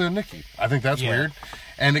Alexa and Nikki. I think that's weird.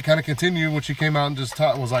 And it kind of continued when she came out and just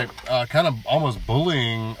was like kind of almost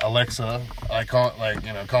bullying Alexa,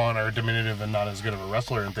 calling her diminutive and not as good of a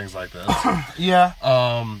wrestler and things like this. Yeah.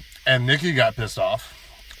 And Nikki got pissed off.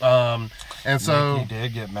 And so Nikki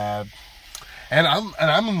did get mad. And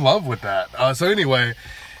I'm in love with that. So anyway,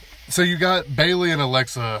 so you got Bayley and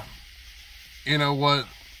Alexa. You know what?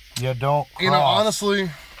 You don't cross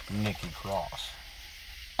honestly, Nikki Cross.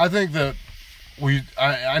 I think that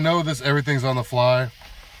I know everything's on the fly.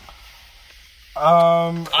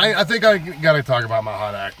 I think I gotta talk about my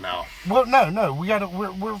hot act now. Well, no, we gotta.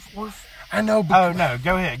 We're. I know. Oh no,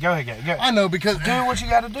 go ahead. Go. I know because do what you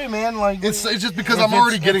got to do, man. Like it's just because I'm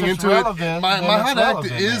already getting into it. My hot act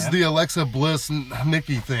is man. the Alexa Bliss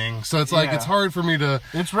Nikki thing, so it's like it's hard for me to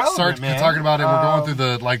start talking about it. We're going through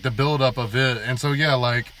the build up of it, and so yeah,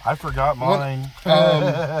 like I forgot mine.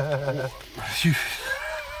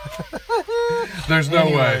 There's no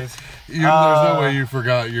way. There's no way you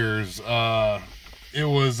forgot yours. It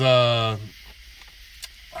was God,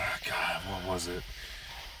 what was it?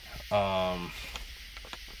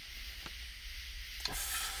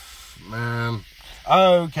 Man.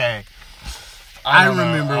 Okay. I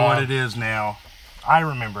remember what it is now. I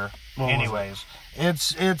remember. Anyways,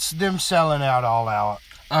 it's them selling out All Out.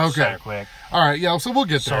 Okay. So quick. All right. Yeah. So we'll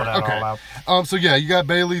get there. Sold out Okay. All Out. So yeah, you got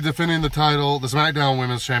Bayley defending the title, the SmackDown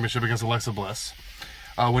Women's Championship against Alexa Bliss,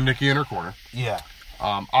 with Nikki in her corner. Yeah.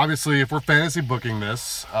 Obviously, if we're fantasy booking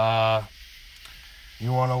this,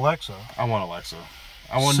 you want Alexa? I want Alexa.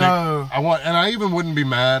 And I even wouldn't be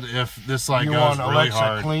mad if this goes really hard. You want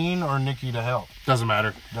Alexa clean or Nikki to help? Doesn't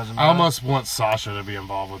matter. I almost want Sasha to be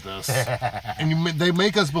involved with this. And they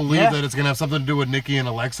make us believe that it's going to have something to do with Nikki and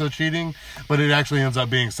Alexa cheating, but it actually ends up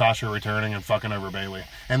being Sasha returning and fucking over Bayley.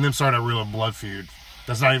 And them start a real blood feud.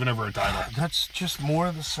 That's not even over a title. That's just more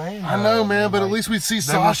of the same. I know, man, but at least we see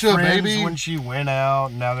Sasha, baby. When she went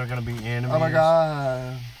out, now they're going to be enemies. Oh my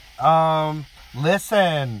god.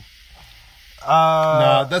 Listen.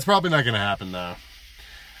 No, that's probably not going to happen, though.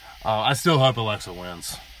 I still hope Alexa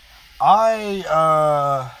wins.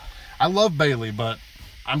 I love Bayley, but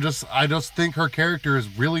I just think her character is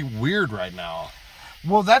really weird right now.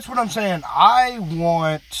 Well, that's what I'm saying. I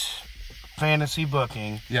want fantasy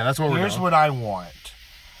booking. Yeah, that's what we're doing. Here's what I want.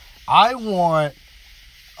 I want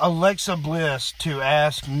Alexa Bliss to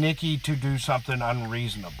ask Nikki to do something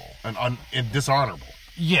unreasonable. And dishonorable.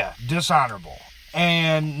 Yeah, dishonorable.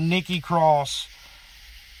 And Nikki Cross,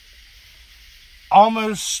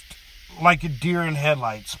 almost like a deer in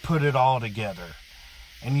headlights, put it all together.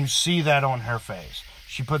 And you see that on her face.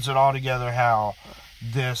 She puts it all together how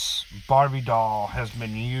this Barbie doll has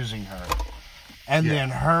been using her. And then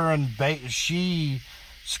her and she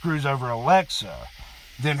screws over Alexa.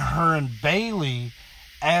 Then her and Bayley,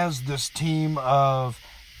 as this team of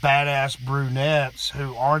badass brunettes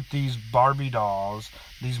who aren't these Barbie dolls,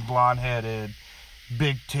 these blonde-headed,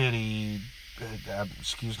 big titty,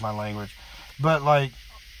 excuse my language, but like,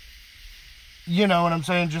 you know what I'm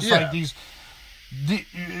saying? Just like these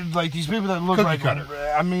people that look cookie like cutter.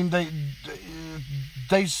 I mean,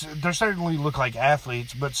 they certainly look like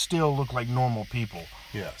athletes, but still look like normal people.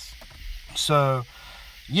 Yes. So,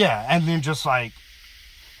 yeah, and then just like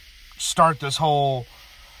start this whole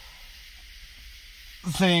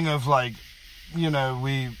thing of like, you know,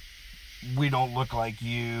 we don't look like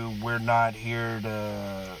you. We're not here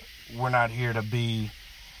to be,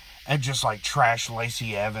 and just like trash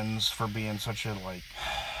Lacey Evans for being such a like.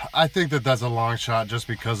 I think that's a long shot just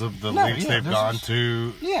because of the lengths they've gone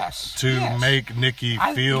to make Nikki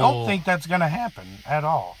feel. I don't think that's gonna happen at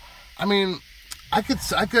all. I mean, I could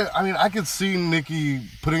see Nikki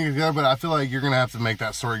putting it together, but I feel like you're gonna have to make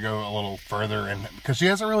that story go a little further, and because she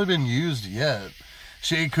hasn't really been used yet.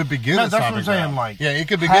 It could begin a stopping ground. Like, yeah, it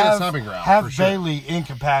could begin a stopping ground. Have Bayley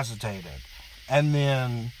incapacitated, and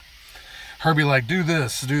then her be like, "Do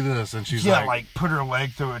this," and she's like put her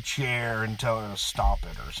leg through a chair and tell her to stop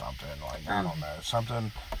it or something. Like I don't know,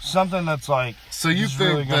 something that's like. So you think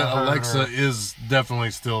really that Alexa is definitely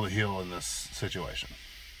still the heel in this situation?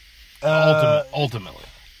 Ultimately,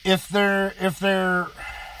 if they're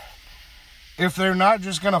not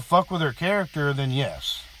just gonna fuck with her character, then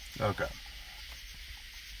yes. Okay.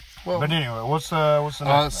 Well, but anyway, what's the next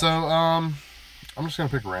match? So I'm just gonna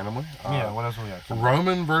pick randomly. What else we got?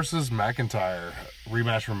 Roman versus McIntyre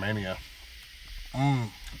rematch from Mania. I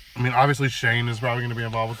mean, obviously Shane is probably gonna be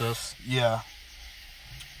involved with this. Yeah.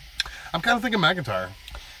 I'm kind of thinking McIntyre.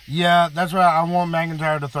 Yeah, that's why I want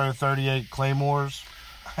McIntyre to throw 38 Claymores.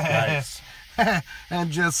 Nice.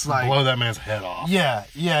 And just like... blow that man's head off. Yeah.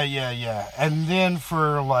 And then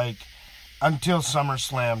for like, until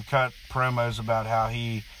SummerSlam, cut promos about how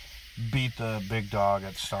he beat the big dog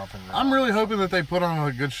at Stomping Ground. I'm really hoping that they put on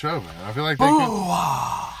a good show, man. I feel like they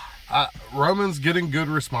could. Roman's getting good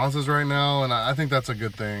responses right now, and I think that's a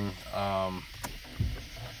good thing. I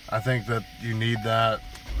think that you need that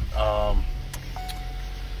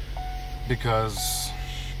because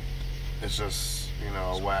it's just,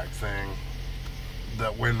 a whack thing.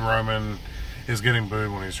 That when Roman is getting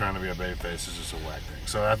booed when he's trying to be a babyface is just a whack thing.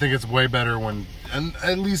 So I think it's way better when, and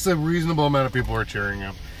at least a reasonable amount of people are cheering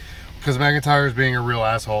him. Because McIntyre is being a real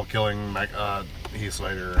asshole, killing Heath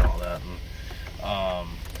Slater and all that.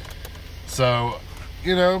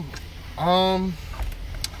 And,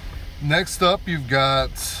 next up you've got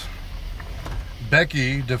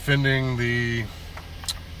Becky defending the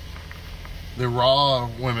Raw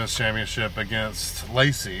Women's Championship against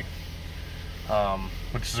Lacey,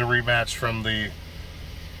 which is a rematch from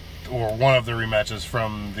one of the rematches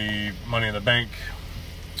from the Money in the Bank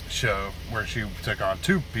show where she took on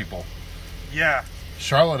two people. Yeah.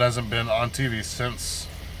 Charlotte hasn't been on TV since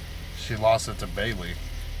she lost it to Bayley.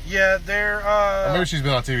 Yeah, they're Or maybe she's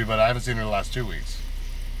been on TV, but I haven't seen her the last 2 weeks.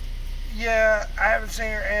 Yeah, I haven't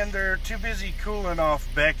seen her, and they're too busy cooling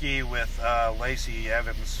off Becky with Lacey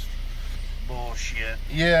Evans bullshit.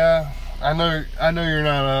 Yeah, I know you're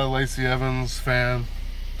not a Lacey Evans fan,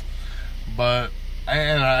 but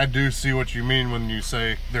I do see what you mean when you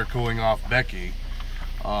say they're cooling off Becky.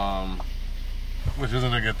 Which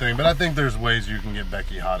isn't a good thing, but I think there's ways you can get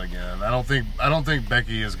Becky hot again. I don't think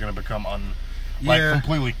Becky is going to become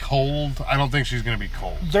completely cold. I don't think she's going to be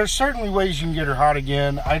cold. There's certainly ways you can get her hot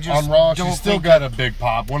again. I just on Raw, don't she's still got a big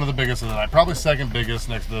pop, one of the biggest of the night, probably second biggest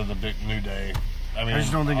next to the big New Day. I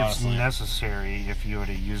just don't think honestly, it's necessary if you would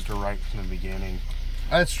have used her right from the beginning.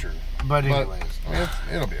 That's true. But anyways,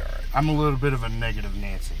 it'll be all right. I'm a little bit of a negative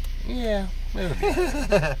Nancy. Yeah, it'll be all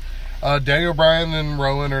right. Daniel Bryan and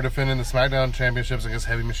Rowan are defending the SmackDown Championships against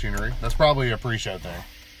Heavy Machinery. That's probably a pre-show thing.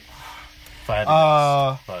 If I had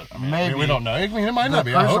to guess. But maybe we don't know. I mean, it might not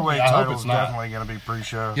be. I hope it's not. Definitely going to be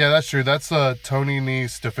pre-show. Yeah, that's true. That's Tony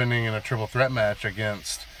Nese defending in a triple threat match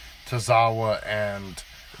against Tozawa and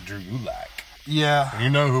Drew Gulak. Yeah. And you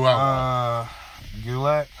know who I want.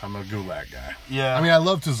 Gulak? I'm a Gulak guy. Yeah. I mean, I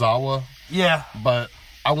love Tozawa. Yeah. But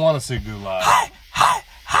I want to see Gulak. Hi.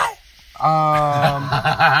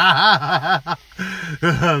 I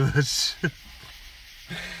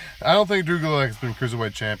don't think Drew Gulak has been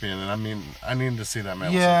Cruiserweight champion, and I need to see that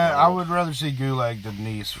man. Yeah, I would rather see Gulak than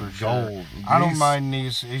Nese for sure. Gold. I don't mind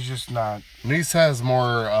Nese. He's just not. Nese has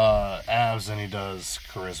more abs than he does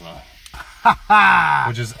charisma.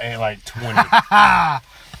 Which is like 20.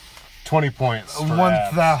 20 points.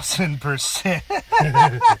 1,000%.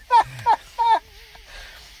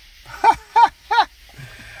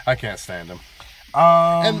 I can't stand him.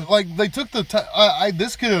 And like they took the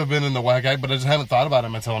this could have been in the whack act, but I just haven't thought about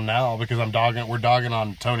him until now because we're dogging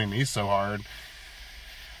on Tony Nese so hard.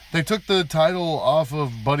 They took the title off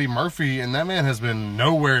of Buddy Murphy, and that man has been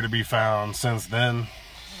nowhere to be found since then.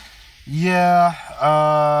 Yeah.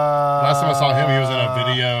 Last time I saw him, he was in a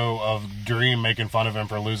video of Dream making fun of him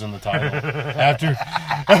for losing the title after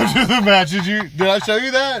the match. Did I show you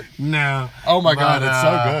that? No. Oh my God, it's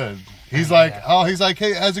so good. He's like,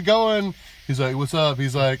 hey, how's it going? He's like, what's up?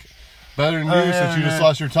 He's like, better than you since you just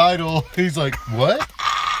lost your title. He's like, what?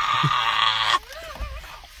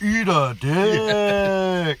 Eat a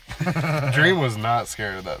dick. Yeah. Dream was not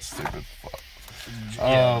scared of that stupid fuck.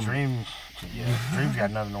 Yeah, Dream's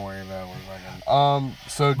got nothing to worry about.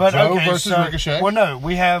 So Joe versus Ricochet. Well, no,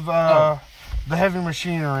 we have the Heavy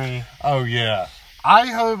Machinery. Oh yeah. I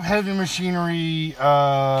hope Heavy Machinery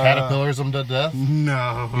caterpillars them to death.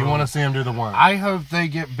 No, you want to see them do the work. I hope they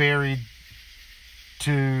get buried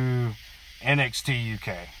to NXT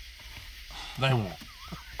UK. They won't.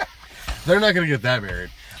 They're not going to get that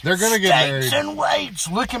buried. They're going to get buried. Steaks and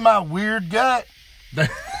weights. Look at my weird gut.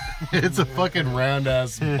 It's a fucking round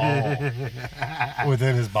ass ball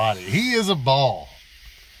within his body. He is a ball,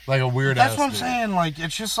 like a weird. That's what I'm saying. Like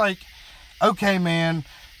it's just like, okay, man.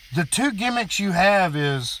 The two gimmicks you have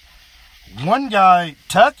is one guy.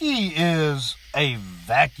 Tucky is a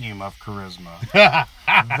vacuum of charisma. That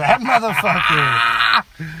motherfucker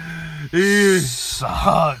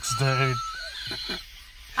sucks, dude.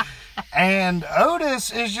 And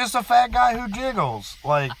Otis is just a fat guy who jiggles.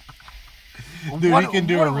 Like, dude, he can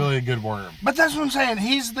do a really good worm. But that's what I'm saying.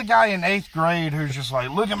 He's the guy in 8th grade who's just like,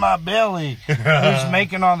 look at my belly. Who's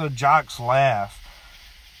making all the jocks laugh.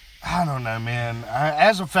 I don't know, man.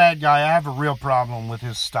 As a fat guy, I have a real problem with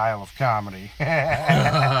his style of comedy.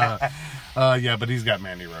 Yeah, but he's got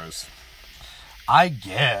Mandy Rose. I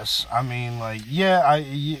guess. I mean, like,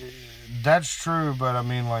 that's true, but I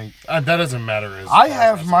mean, like... that doesn't matter. I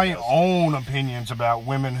have my own opinions about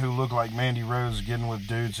women who look like Mandy Rose getting with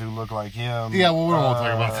dudes who look like him. Yeah, well, we don't want to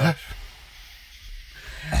talk about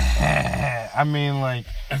that. I mean, like...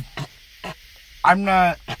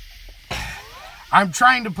 I'm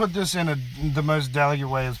trying to put this in the most delicate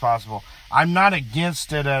way as possible. I'm not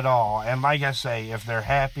against it at all. And like I say, if they're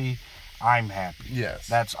happy, I'm happy. Yes.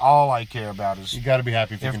 That's all I care about. Is you got to be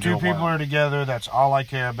happy if you can do it. If two people are together, that's all I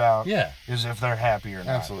care about. Yeah. Is if they're happy or not.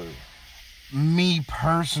 Absolutely. Me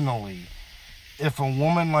personally, if a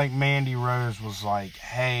woman like Mandy Rose was like,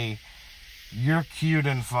 hey, you're cute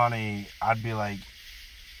and funny, I'd be like...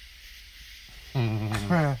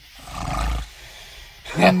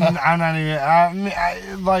 And I'm not even.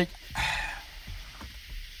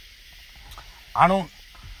 I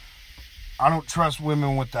don't trust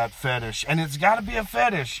women with that fetish, and it's got to be a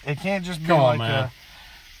fetish. It can't just be man.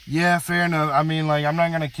 Yeah, fair enough. I mean, like, I'm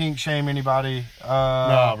not gonna kink shame anybody.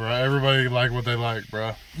 No, bro. Everybody like what they like,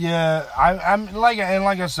 bro. Yeah, I'm like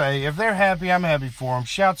I say, if they're happy, I'm happy for them.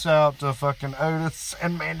 Shouts out to fucking Otis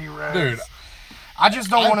and Mandy Rose. Dude, I just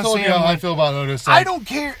don't want to see him. How I feel about Otis. I don't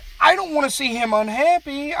care. I don't want to see him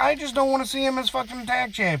unhappy. I just don't want to see him as fucking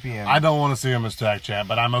tag champion. I don't want to see him as tag champ,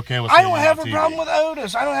 but I'm okay with seeing him on TV. I don't have a problem with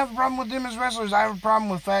Otis. I don't have a problem with them as wrestlers. I have a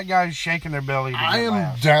problem with fat guys shaking their belly. I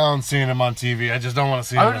am down seeing him on TV. I just don't want to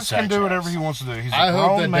see him as tag champ. Otis can do whatever he wants to do. He's I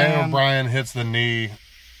hope that man. Daniel Bryan hits the knee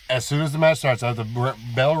as soon as the match starts. As the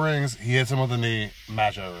bell rings, he hits him with the knee.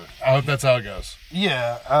 Match over. I hope that's how it goes.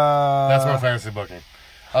 Yeah. That's my fantasy booking.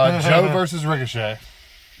 Joe versus Ricochet.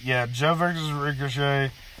 Yeah, Joe versus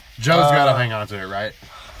Ricochet. Joe's got to hang on to it, right?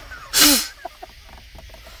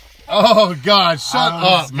 Oh, God, shut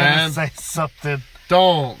up, man. Say something.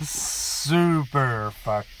 Don't. Super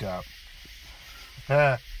fucked up.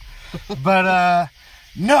 But,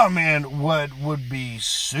 no, man, what would be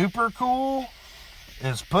super cool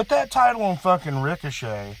is put that title on fucking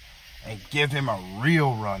Ricochet and give him a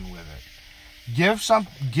real run with it.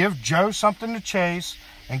 Give Joe something to chase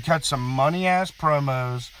and cut some money-ass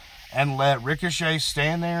promos and let Ricochet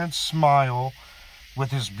stand there and smile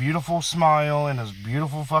with his beautiful smile and his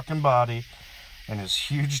beautiful fucking body and his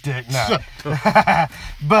huge dick. No.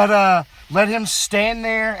 But let him stand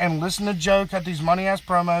there and listen to Joe cut these money-ass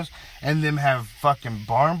promos and them have fucking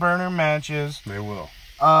barn burner matches. They will.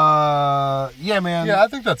 Yeah, man. Yeah, I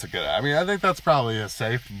think that's a good... I mean, I think that's probably a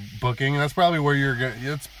safe booking. That's probably where you're...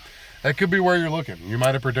 That could be where you're looking. You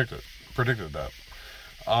might have predicted that.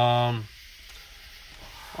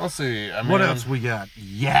 Let's see. I mean, what else we got?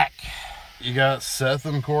 Yak. You got Seth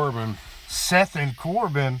and Corbin. Seth and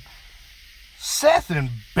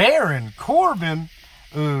Baron Corbin.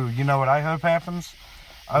 Ooh, you know what I hope happens?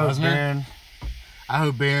 I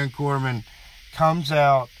hope Baron Corbin comes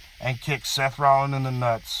out and kicks Seth Rollins in the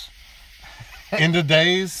nuts. End of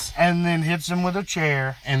days. And then hits him with a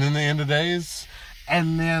chair. And then the end of days.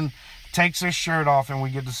 And then takes his shirt off and we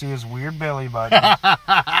get to see his weird belly button.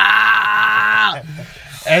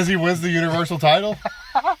 As he wins the Universal title?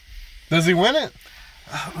 Does he win it?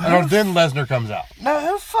 Or then Lesnar comes out? No,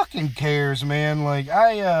 who fucking cares, man? Like,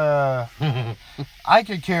 I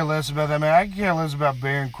could care less about that, man. I could care less about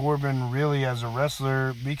Baron Corbin really as a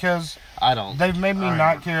wrestler because they've made me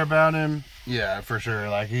not care about him. Yeah, for sure.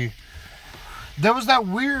 Like, there was that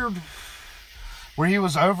weird where he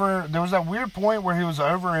was over. There was that weird point where he was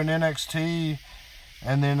over in NXT,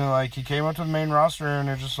 and then like he came up to the main roster, and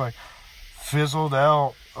it just like fizzled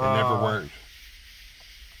out. It never worked.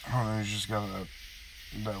 I don't know. He's just got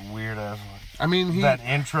that weird ass. I mean, that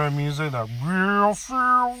intro music, that real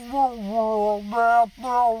feel the world that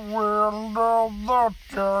the wind of the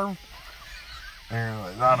turn.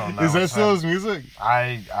 I don't know. Is that still his music?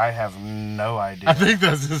 I have no idea. I think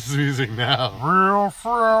that's his music now. Real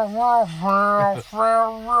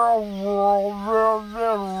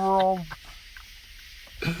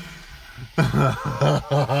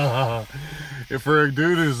For a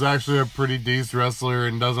dude who's actually a pretty decent wrestler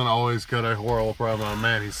and doesn't always cut a horrible promo,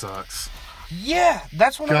 man, he sucks. Yeah,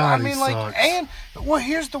 that's what I mean. Like, sucks. And well,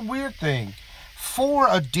 here's the weird thing: for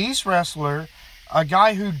a decent wrestler, a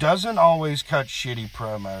guy who doesn't always cut shitty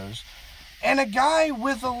promos, and a guy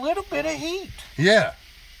with a little bit of heat. Yeah.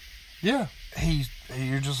 You're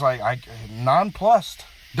just like nonplussed.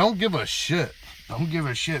 Don't give a shit. Don't give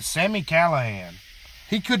a shit. Sami Callihan.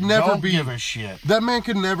 He could never Don't give a shit. That man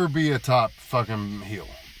could never be a top fucking heel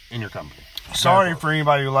in your company. Sorry for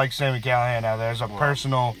anybody who likes Sami Callihan out there. It's a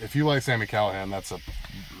personal... If you like Sami Callihan, that's a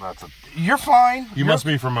You're fine. You must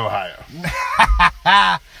be from Ohio.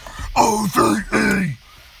 OVE.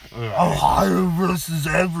 Ohio versus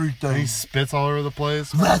everything. He spits all over the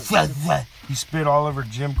place. He spit all over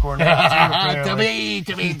Jim Cornette.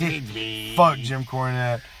 Too, fuck Jim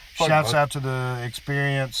Cornette. Shouts out to the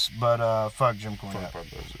experience, but fuck Jim Cornette.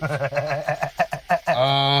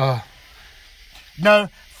 No,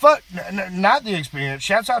 fuck, not the experience.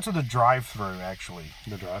 Shouts out to the drive-thru, actually.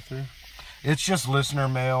 The drive-thru? It's just listener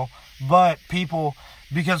mail, but because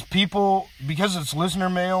it's listener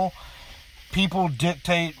mail, people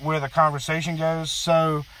dictate where the conversation goes.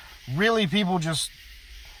 So really, people just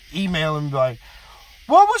email and be like,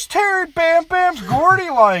 "What was Terry Bam Bam's Gordy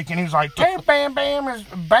like?" And he was like, "Terry Bam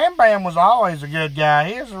Bam was always a good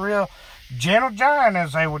guy. He was a real gentle giant,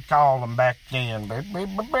 as they would call him back then."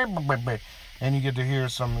 And you get to hear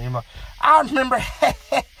some email. I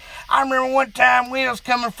remember one time we was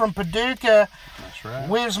coming from Paducah. That's right.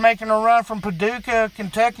 We was making a run from Paducah,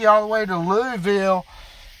 Kentucky, all the way to Louisville.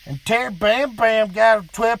 And Terry Bam Bam got a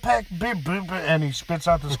 12-pack beer, and he spits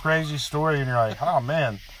out this crazy story, and you're like, oh,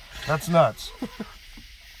 man, that's nuts.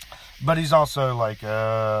 But he's also like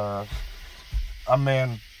a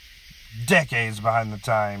man decades behind the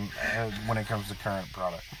time when it comes to current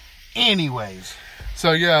product. Anyways.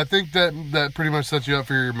 So, yeah, I think that pretty much sets you up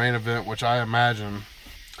for your main event, which I imagine,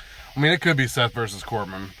 I mean, it could be Seth versus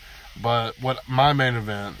Corbin, but what my main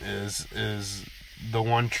event is the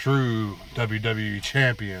one true WWE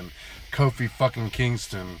champion, Kofi fucking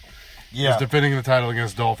Kingston, is defending the title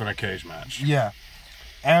against Dolph in a cage match. Yeah.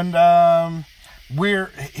 And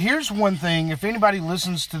here's one thing. If anybody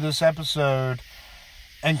listens to this episode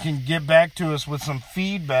and can get back to us with some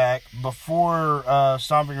feedback before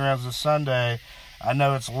Stomping Grounds this Sunday, I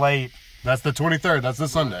know it's late. That's the 23rd. That's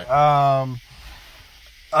this Sunday.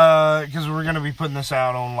 Because we're going to be putting this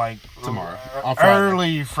out on, like, tomorrow. On Friday.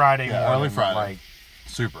 Early Friday morning. Early Friday. Like,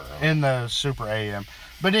 super early. In the super AM.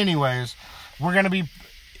 But anyways, we're going to be...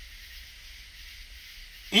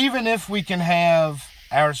 Even if we can have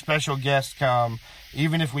our special guest come,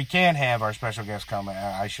 even if we can't have our special guest come,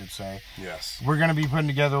 I should say. Yes. We're going to be putting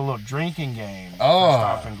together a little drinking game for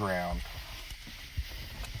Stomping Ground.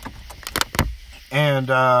 And,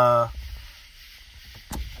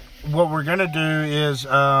 what we're gonna do is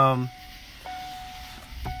we're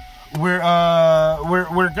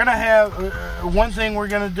gonna have one thing we're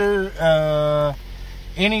gonna do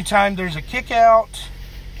anytime there's a kick out,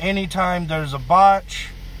 anytime there's a botch,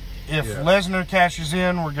 if Lesnar cashes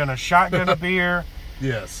in, we're gonna shotgun a beer.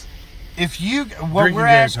 Yes. What we're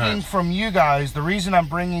asking from you guys, the reason I'm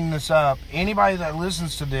bringing this up, anybody that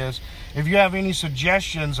listens to this, if you have any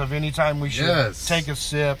suggestions of any time we should take a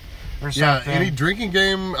sip or something. Yeah, any drinking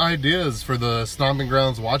game ideas for the Stomping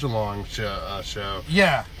Grounds watch-along show.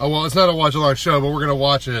 Yeah. Oh, well, it's not a watch-along show, but we're going to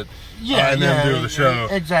watch it and then do the show.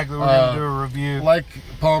 Exactly. We're going to do a review. Like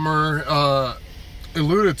Palmer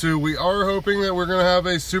alluded to, we are hoping that we're going to have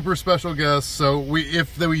a super special guest. So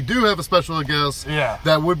if we do have a special guest,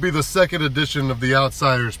 that would be the second edition of The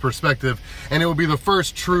Outsider's Perspective, and it would be the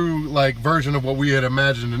first true version of what we had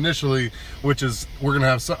imagined initially, which is we're going to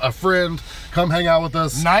have a friend come hang out with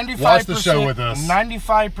us, watch the show with us.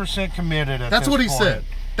 95% committed at That's this what he point. said.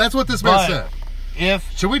 That's what this man said.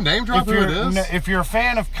 Should we name drop who it is? If you're a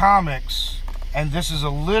fan of comics, and this is a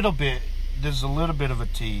little bit of a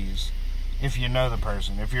tease, if you know the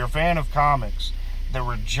person. If you're a fan of comics, there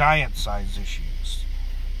were giant-sized issues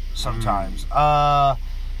sometimes.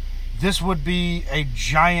 This would be a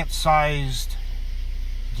giant-sized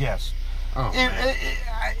guest. Oh,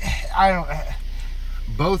 I don't...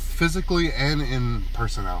 Both physically and in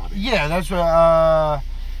personality. Yeah, that's what...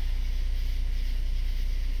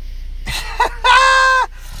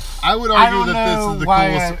 I would argue that this is the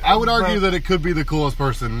coolest... I would argue that it could be the coolest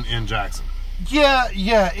person in Jackson. Yeah.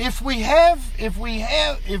 If we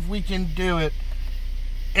can do it,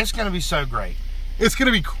 it's going to be so great. It's going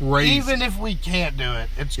to be crazy. Even if we can't do it,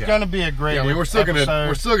 it's going to be a great we're still going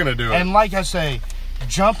to do it. And like I say,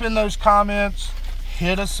 jump in those comments,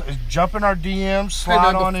 hit us, jump in our DMs,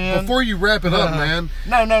 slide on in. Before you wrap it up, man.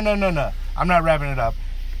 No. I'm not wrapping it up.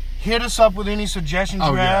 Hit us up with any suggestions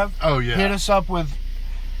you have. Oh, yeah. Hit us up with...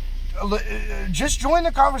 Just join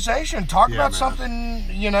the conversation. Talk about something,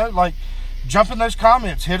 jump in those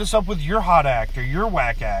comments. Hit us up with your hot act or your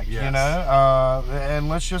whack act, and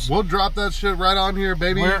let's just... We'll drop that shit right on here,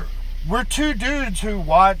 baby. We're two dudes who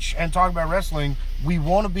watch and talk about wrestling. We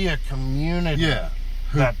want to be a community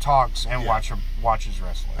that talks and watches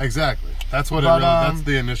wrestling. Exactly. That's what that's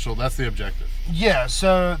the objective. Yeah,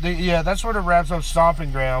 so that sort of wraps up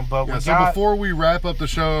Stomping Ground. But before we wrap up the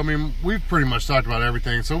show, I mean, we've pretty much talked about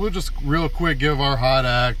everything. So we'll just real quick give our hot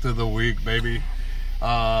act of the week, baby.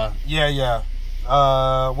 What's your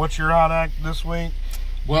hot act this week?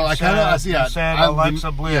 Well, you said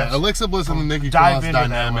Alexa Bliss. Yeah, Alexa Bliss and the Nikki Cross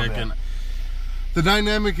dynamic, and the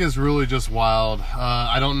dynamic is really just wild.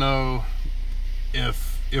 I don't know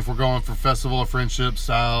if we're going for Festival of Friendship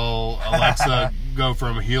style, Alexa go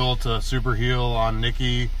from heel to super heel on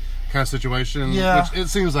Nikki kind of situation. Yeah. Which it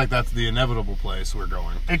seems like that's the inevitable place we're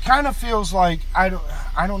going. It kind of feels like, I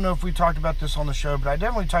don't know if we talked about this on the show, but I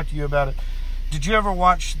definitely talked to you about it. Did you ever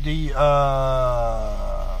watch the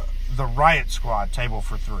Riot Squad Table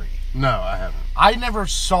for Three? No, I haven't. I never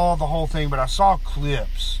saw the whole thing, but I saw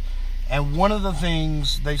clips. And one of the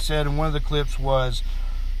things they said in one of the clips was,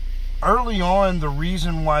 early on, the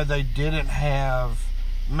reason why they didn't have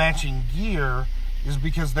matching gear is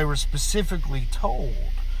because they were specifically told,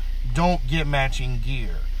 don't get matching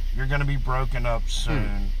gear. You're going to be broken up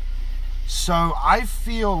soon. So I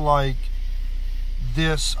feel like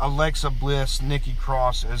this Alexa Bliss, Nikki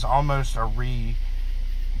Cross is almost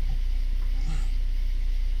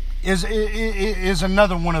is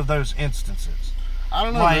another one of those instances. I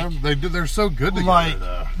don't know, man. They're so good together,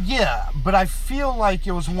 though. Yeah, but I feel like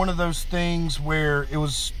it was one of those things where it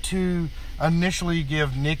was to initially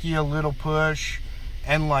give Nikki a little push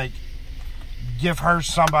and, like, give her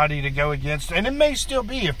somebody to go against. And it may still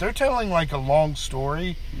be. If they're telling, like, a long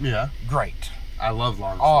story, great. I love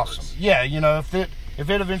long awesome. stories. Yeah, you know, if it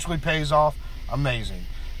eventually pays off, amazing.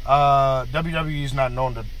 WWE's not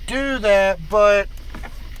known to do that, but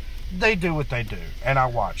they do what they do, and I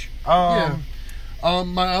watch.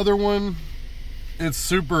 My other one, it's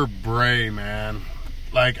Super Bray, man.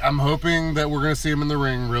 Like, I'm hoping that we're going to see him in the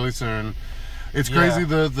ring really soon. It's crazy,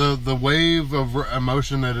 the wave of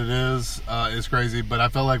emotion that it is crazy, but I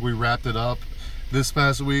felt like we wrapped it up this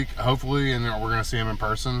past week, hopefully, and we're going to see him in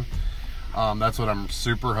person. That's what I'm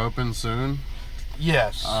super hoping soon.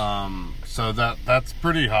 Yes. So that's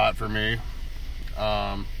pretty hot for me.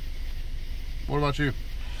 What about you?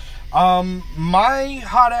 My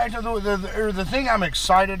hot act of the thing I'm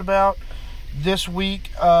excited about this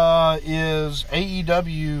week is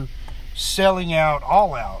AEW selling out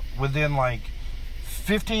All Out within like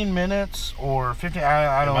 15 minutes or 15.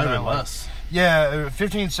 I don't know. It might have been less. Yeah,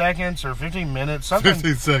 15 seconds or 15 minutes. Something,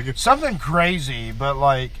 15 seconds. Something crazy, but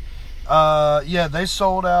like, they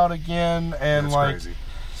sold out again, and that's like crazy.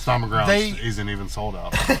 Stomping Grounds isn't even sold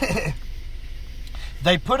out.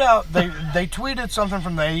 They put out, they tweeted something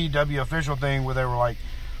from the AEW official thing where they were like,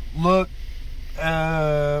 look,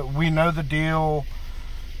 we know the deal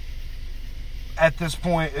at this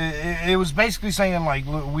point. It was basically saying, like,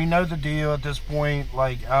 look, we know the deal at this point.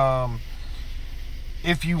 Like,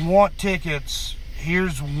 if you want tickets,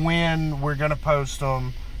 here's when we're going to post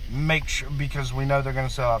them. Make sure, because we know they're going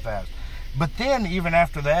to sell out fast. But then, even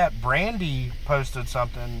after that, Brandy posted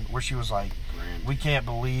something where she was like, we can't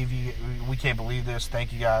believe you. We can't believe this.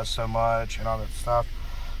 Thank you guys so much, and all that stuff.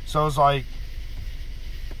 So it's like,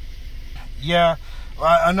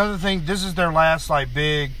 another thing. This is their last like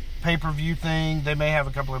big pay-per-view thing. They may have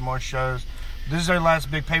a couple of more shows. This is their last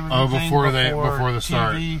big pay-per-view thing before the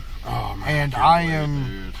start. Oh man! And I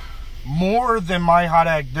am more than my hot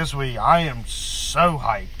act this week. I am so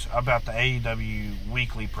hyped about the AEW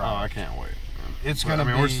weekly product. Oh, I can't wait. It's gonna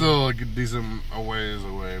be. We're still a decent ways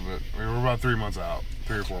away, but we're about 3 months out,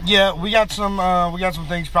 3 or 4 months. Yeah, we got some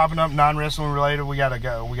things popping up, non-wrestling related. We got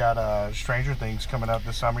Stranger Things coming up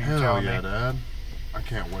this summer. You're telling me, Dad. I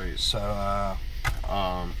can't wait. So,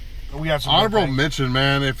 we got some honorable mention,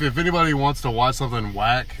 man. If anybody wants to watch something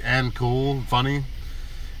whack and cool, and funny,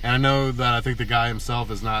 and I know that I think the guy himself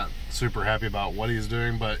is not super happy about what he's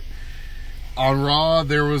doing, but. On Raw,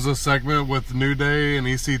 there was a segment with New Day and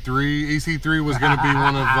EC3. EC3 was going to be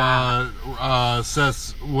one of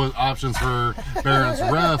Seth's options for Baron's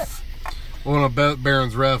ref. One of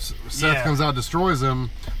Baron's refs. Seth comes out, destroys him.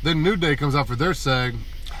 Then New Day comes out for their seg.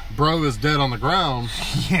 Bro is dead on the ground.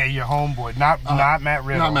 Yeah, your homeboy. Not Matt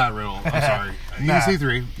Riddle. Not Matt Riddle. I'm sorry.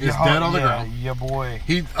 EC3 is dead on the ground. Your boy.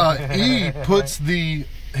 He puts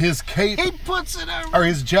his cape, he puts it over, or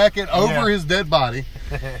his jacket over his dead body,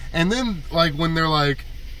 and then like when they're like,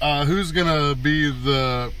 who's gonna be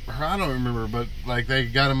the? I don't remember, but like they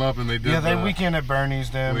got him up and they did. Yeah, they Weekend at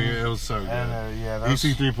Bernie's them. It was so good. And,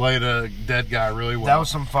 EC3 played a dead guy really well. That was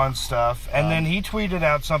some fun stuff. And then he tweeted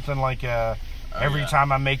out something like, "Every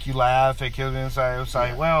time I make you laugh, it kills me inside." It was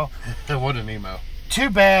like, well, what an emo. Too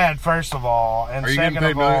bad, first of all, and second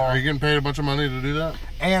of all, are you getting paid a bunch of money to do that?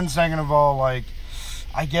 And second of all, like.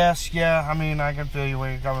 I guess, yeah. I mean, I can feel you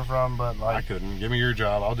where you're coming from, but I like, couldn't. Give me your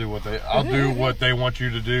job. I'll do what they want you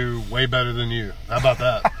to do way better than you. How about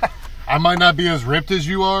that? I might not be as ripped as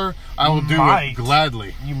you are. I will do it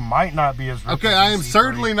gladly. You might not be as ripped Okay, as I am EC3.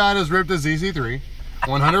 certainly not as ripped as EC3,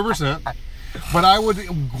 100%. But I would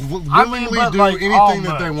willingly do like, anything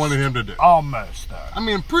that they wanted him to do. Almost, though. I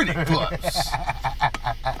mean, pretty close.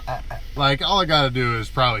 Like, all I got to do is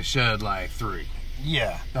probably shed like 300.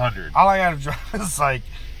 Yeah. All I got to drive is like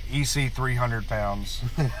EC 300 pounds.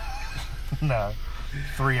 No,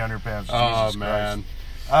 300 pounds. Oh, Jesus man.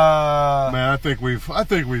 Christ. Man, I think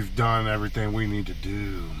we've done everything we need to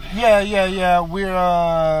do, man. Yeah. We're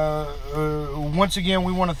once again,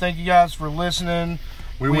 we want to thank you guys for listening.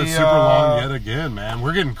 We went super long yet again, man.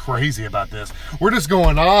 We're getting crazy about this. We're just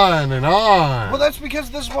going on and on. Well, that's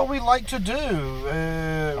because this is what we like to do.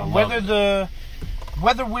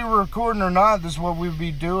 Whether we were recording or not, this is what we'd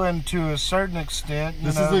be doing to a certain extent.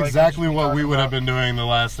 This is exactly what we would have been doing the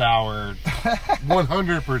last hour.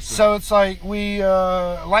 100%. So it's like we,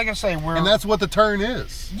 like I say, and that's what the turn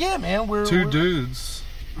is. Yeah, man. We're two dudes.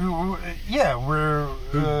 Who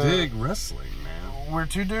dig wrestling. We're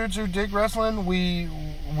two dudes who dig wrestling.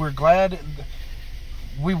 We're glad.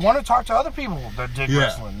 We want to talk to other people that dig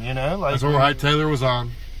wrestling. You know, like that's why Taylor was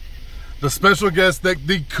on. The special guest that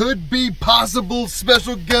the could be possible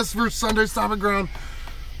special guest for Sunday Stomping Ground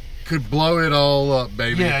could blow it all up,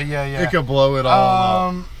 baby. Yeah. It could blow it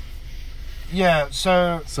all up. Yeah.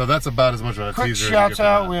 So that's about as much of a quick teaser. Shouts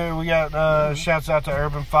out. We got shouts out to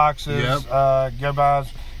Urban Foxes. Yep. Go by.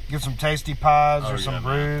 Get some tasty pies or some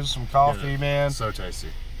brews, some coffee, man. So tasty.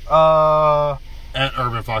 At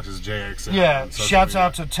Urban Fox's JXN. Yeah, shouts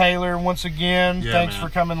out to Taylor once again. Yeah, thanks for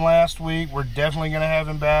coming last week. We're definitely going to have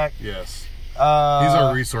him back. Yes. He's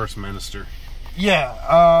our resource minister.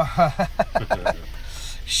 Yeah.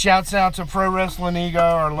 Shouts out to Pro Wrestling Ego,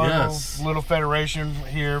 our local little federation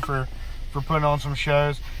here for putting on some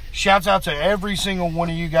shows. Shouts out to every single one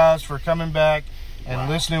of you guys for coming back and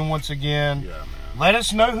listening once again. Yeah, man. Let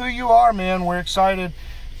us know who you are, man. We're excited.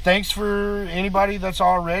 Thanks for anybody that's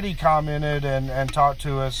already commented and talked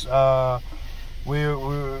to us. We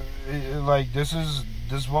like this is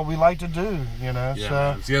what we like to do, you know.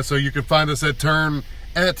 Yeah, so you can find us at Turn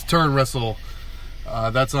Wrestle.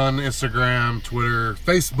 That's on Instagram, Twitter,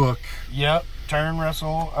 Facebook. Yep, Turn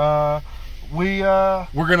Wrestle. You're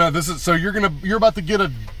about to get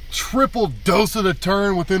a triple dose of the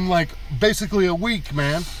Turn within like basically a week,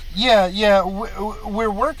 man. Yeah.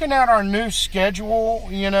 We're working out our new schedule.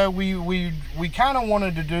 You know, we kind of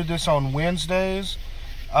wanted to do this on Wednesdays.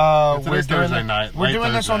 We're doing Thursday night. We're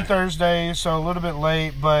doing this on Thursday, so a little bit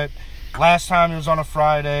late. But last time it was on a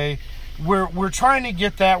Friday. We're trying to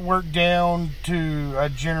get that work down to a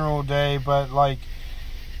general day, but like.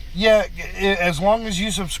 Yeah, as long as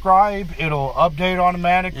you subscribe, it'll update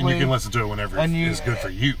automatically. And you can listen to it whenever it's good for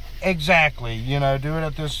you. Exactly. You know, do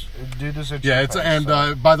this at your pace,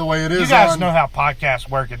 by the way, it is. You guys know how podcasts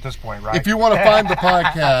work at this point, right? If you want to find the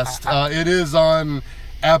podcast, it is on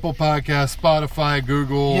Apple Podcasts, Spotify,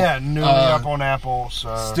 Google. Yeah, newly up on Apple,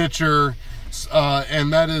 Stitcher.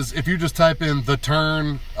 And that is, if you just type in The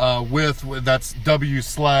Turn that's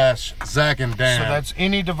w/Zach and Dan. So that's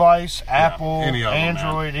any device, Apple, any of them,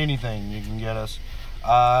 Android, anything, you can get us.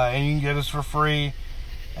 And you can get us for free.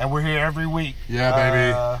 And we're here every week. Yeah,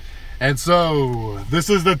 baby. And so, this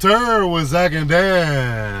is The Turn with Zach and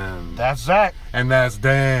Dan. That's Zach. And that's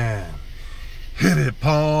Dan. Hit it,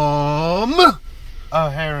 Palm. Oh,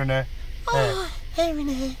 hey, Renee. Hey,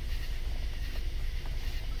 Renee.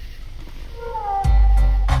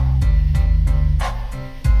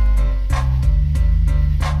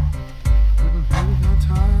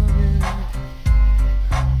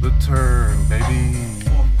 The Turn, baby.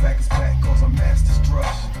 Fourth pack is back, cause I'm mass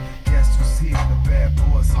destruction. Guess who's here? The bad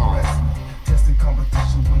boys are wrestling. Testing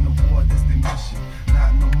competition, win the war, that's the mission.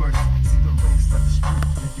 Not no mercy. See the race like the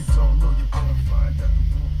street. If you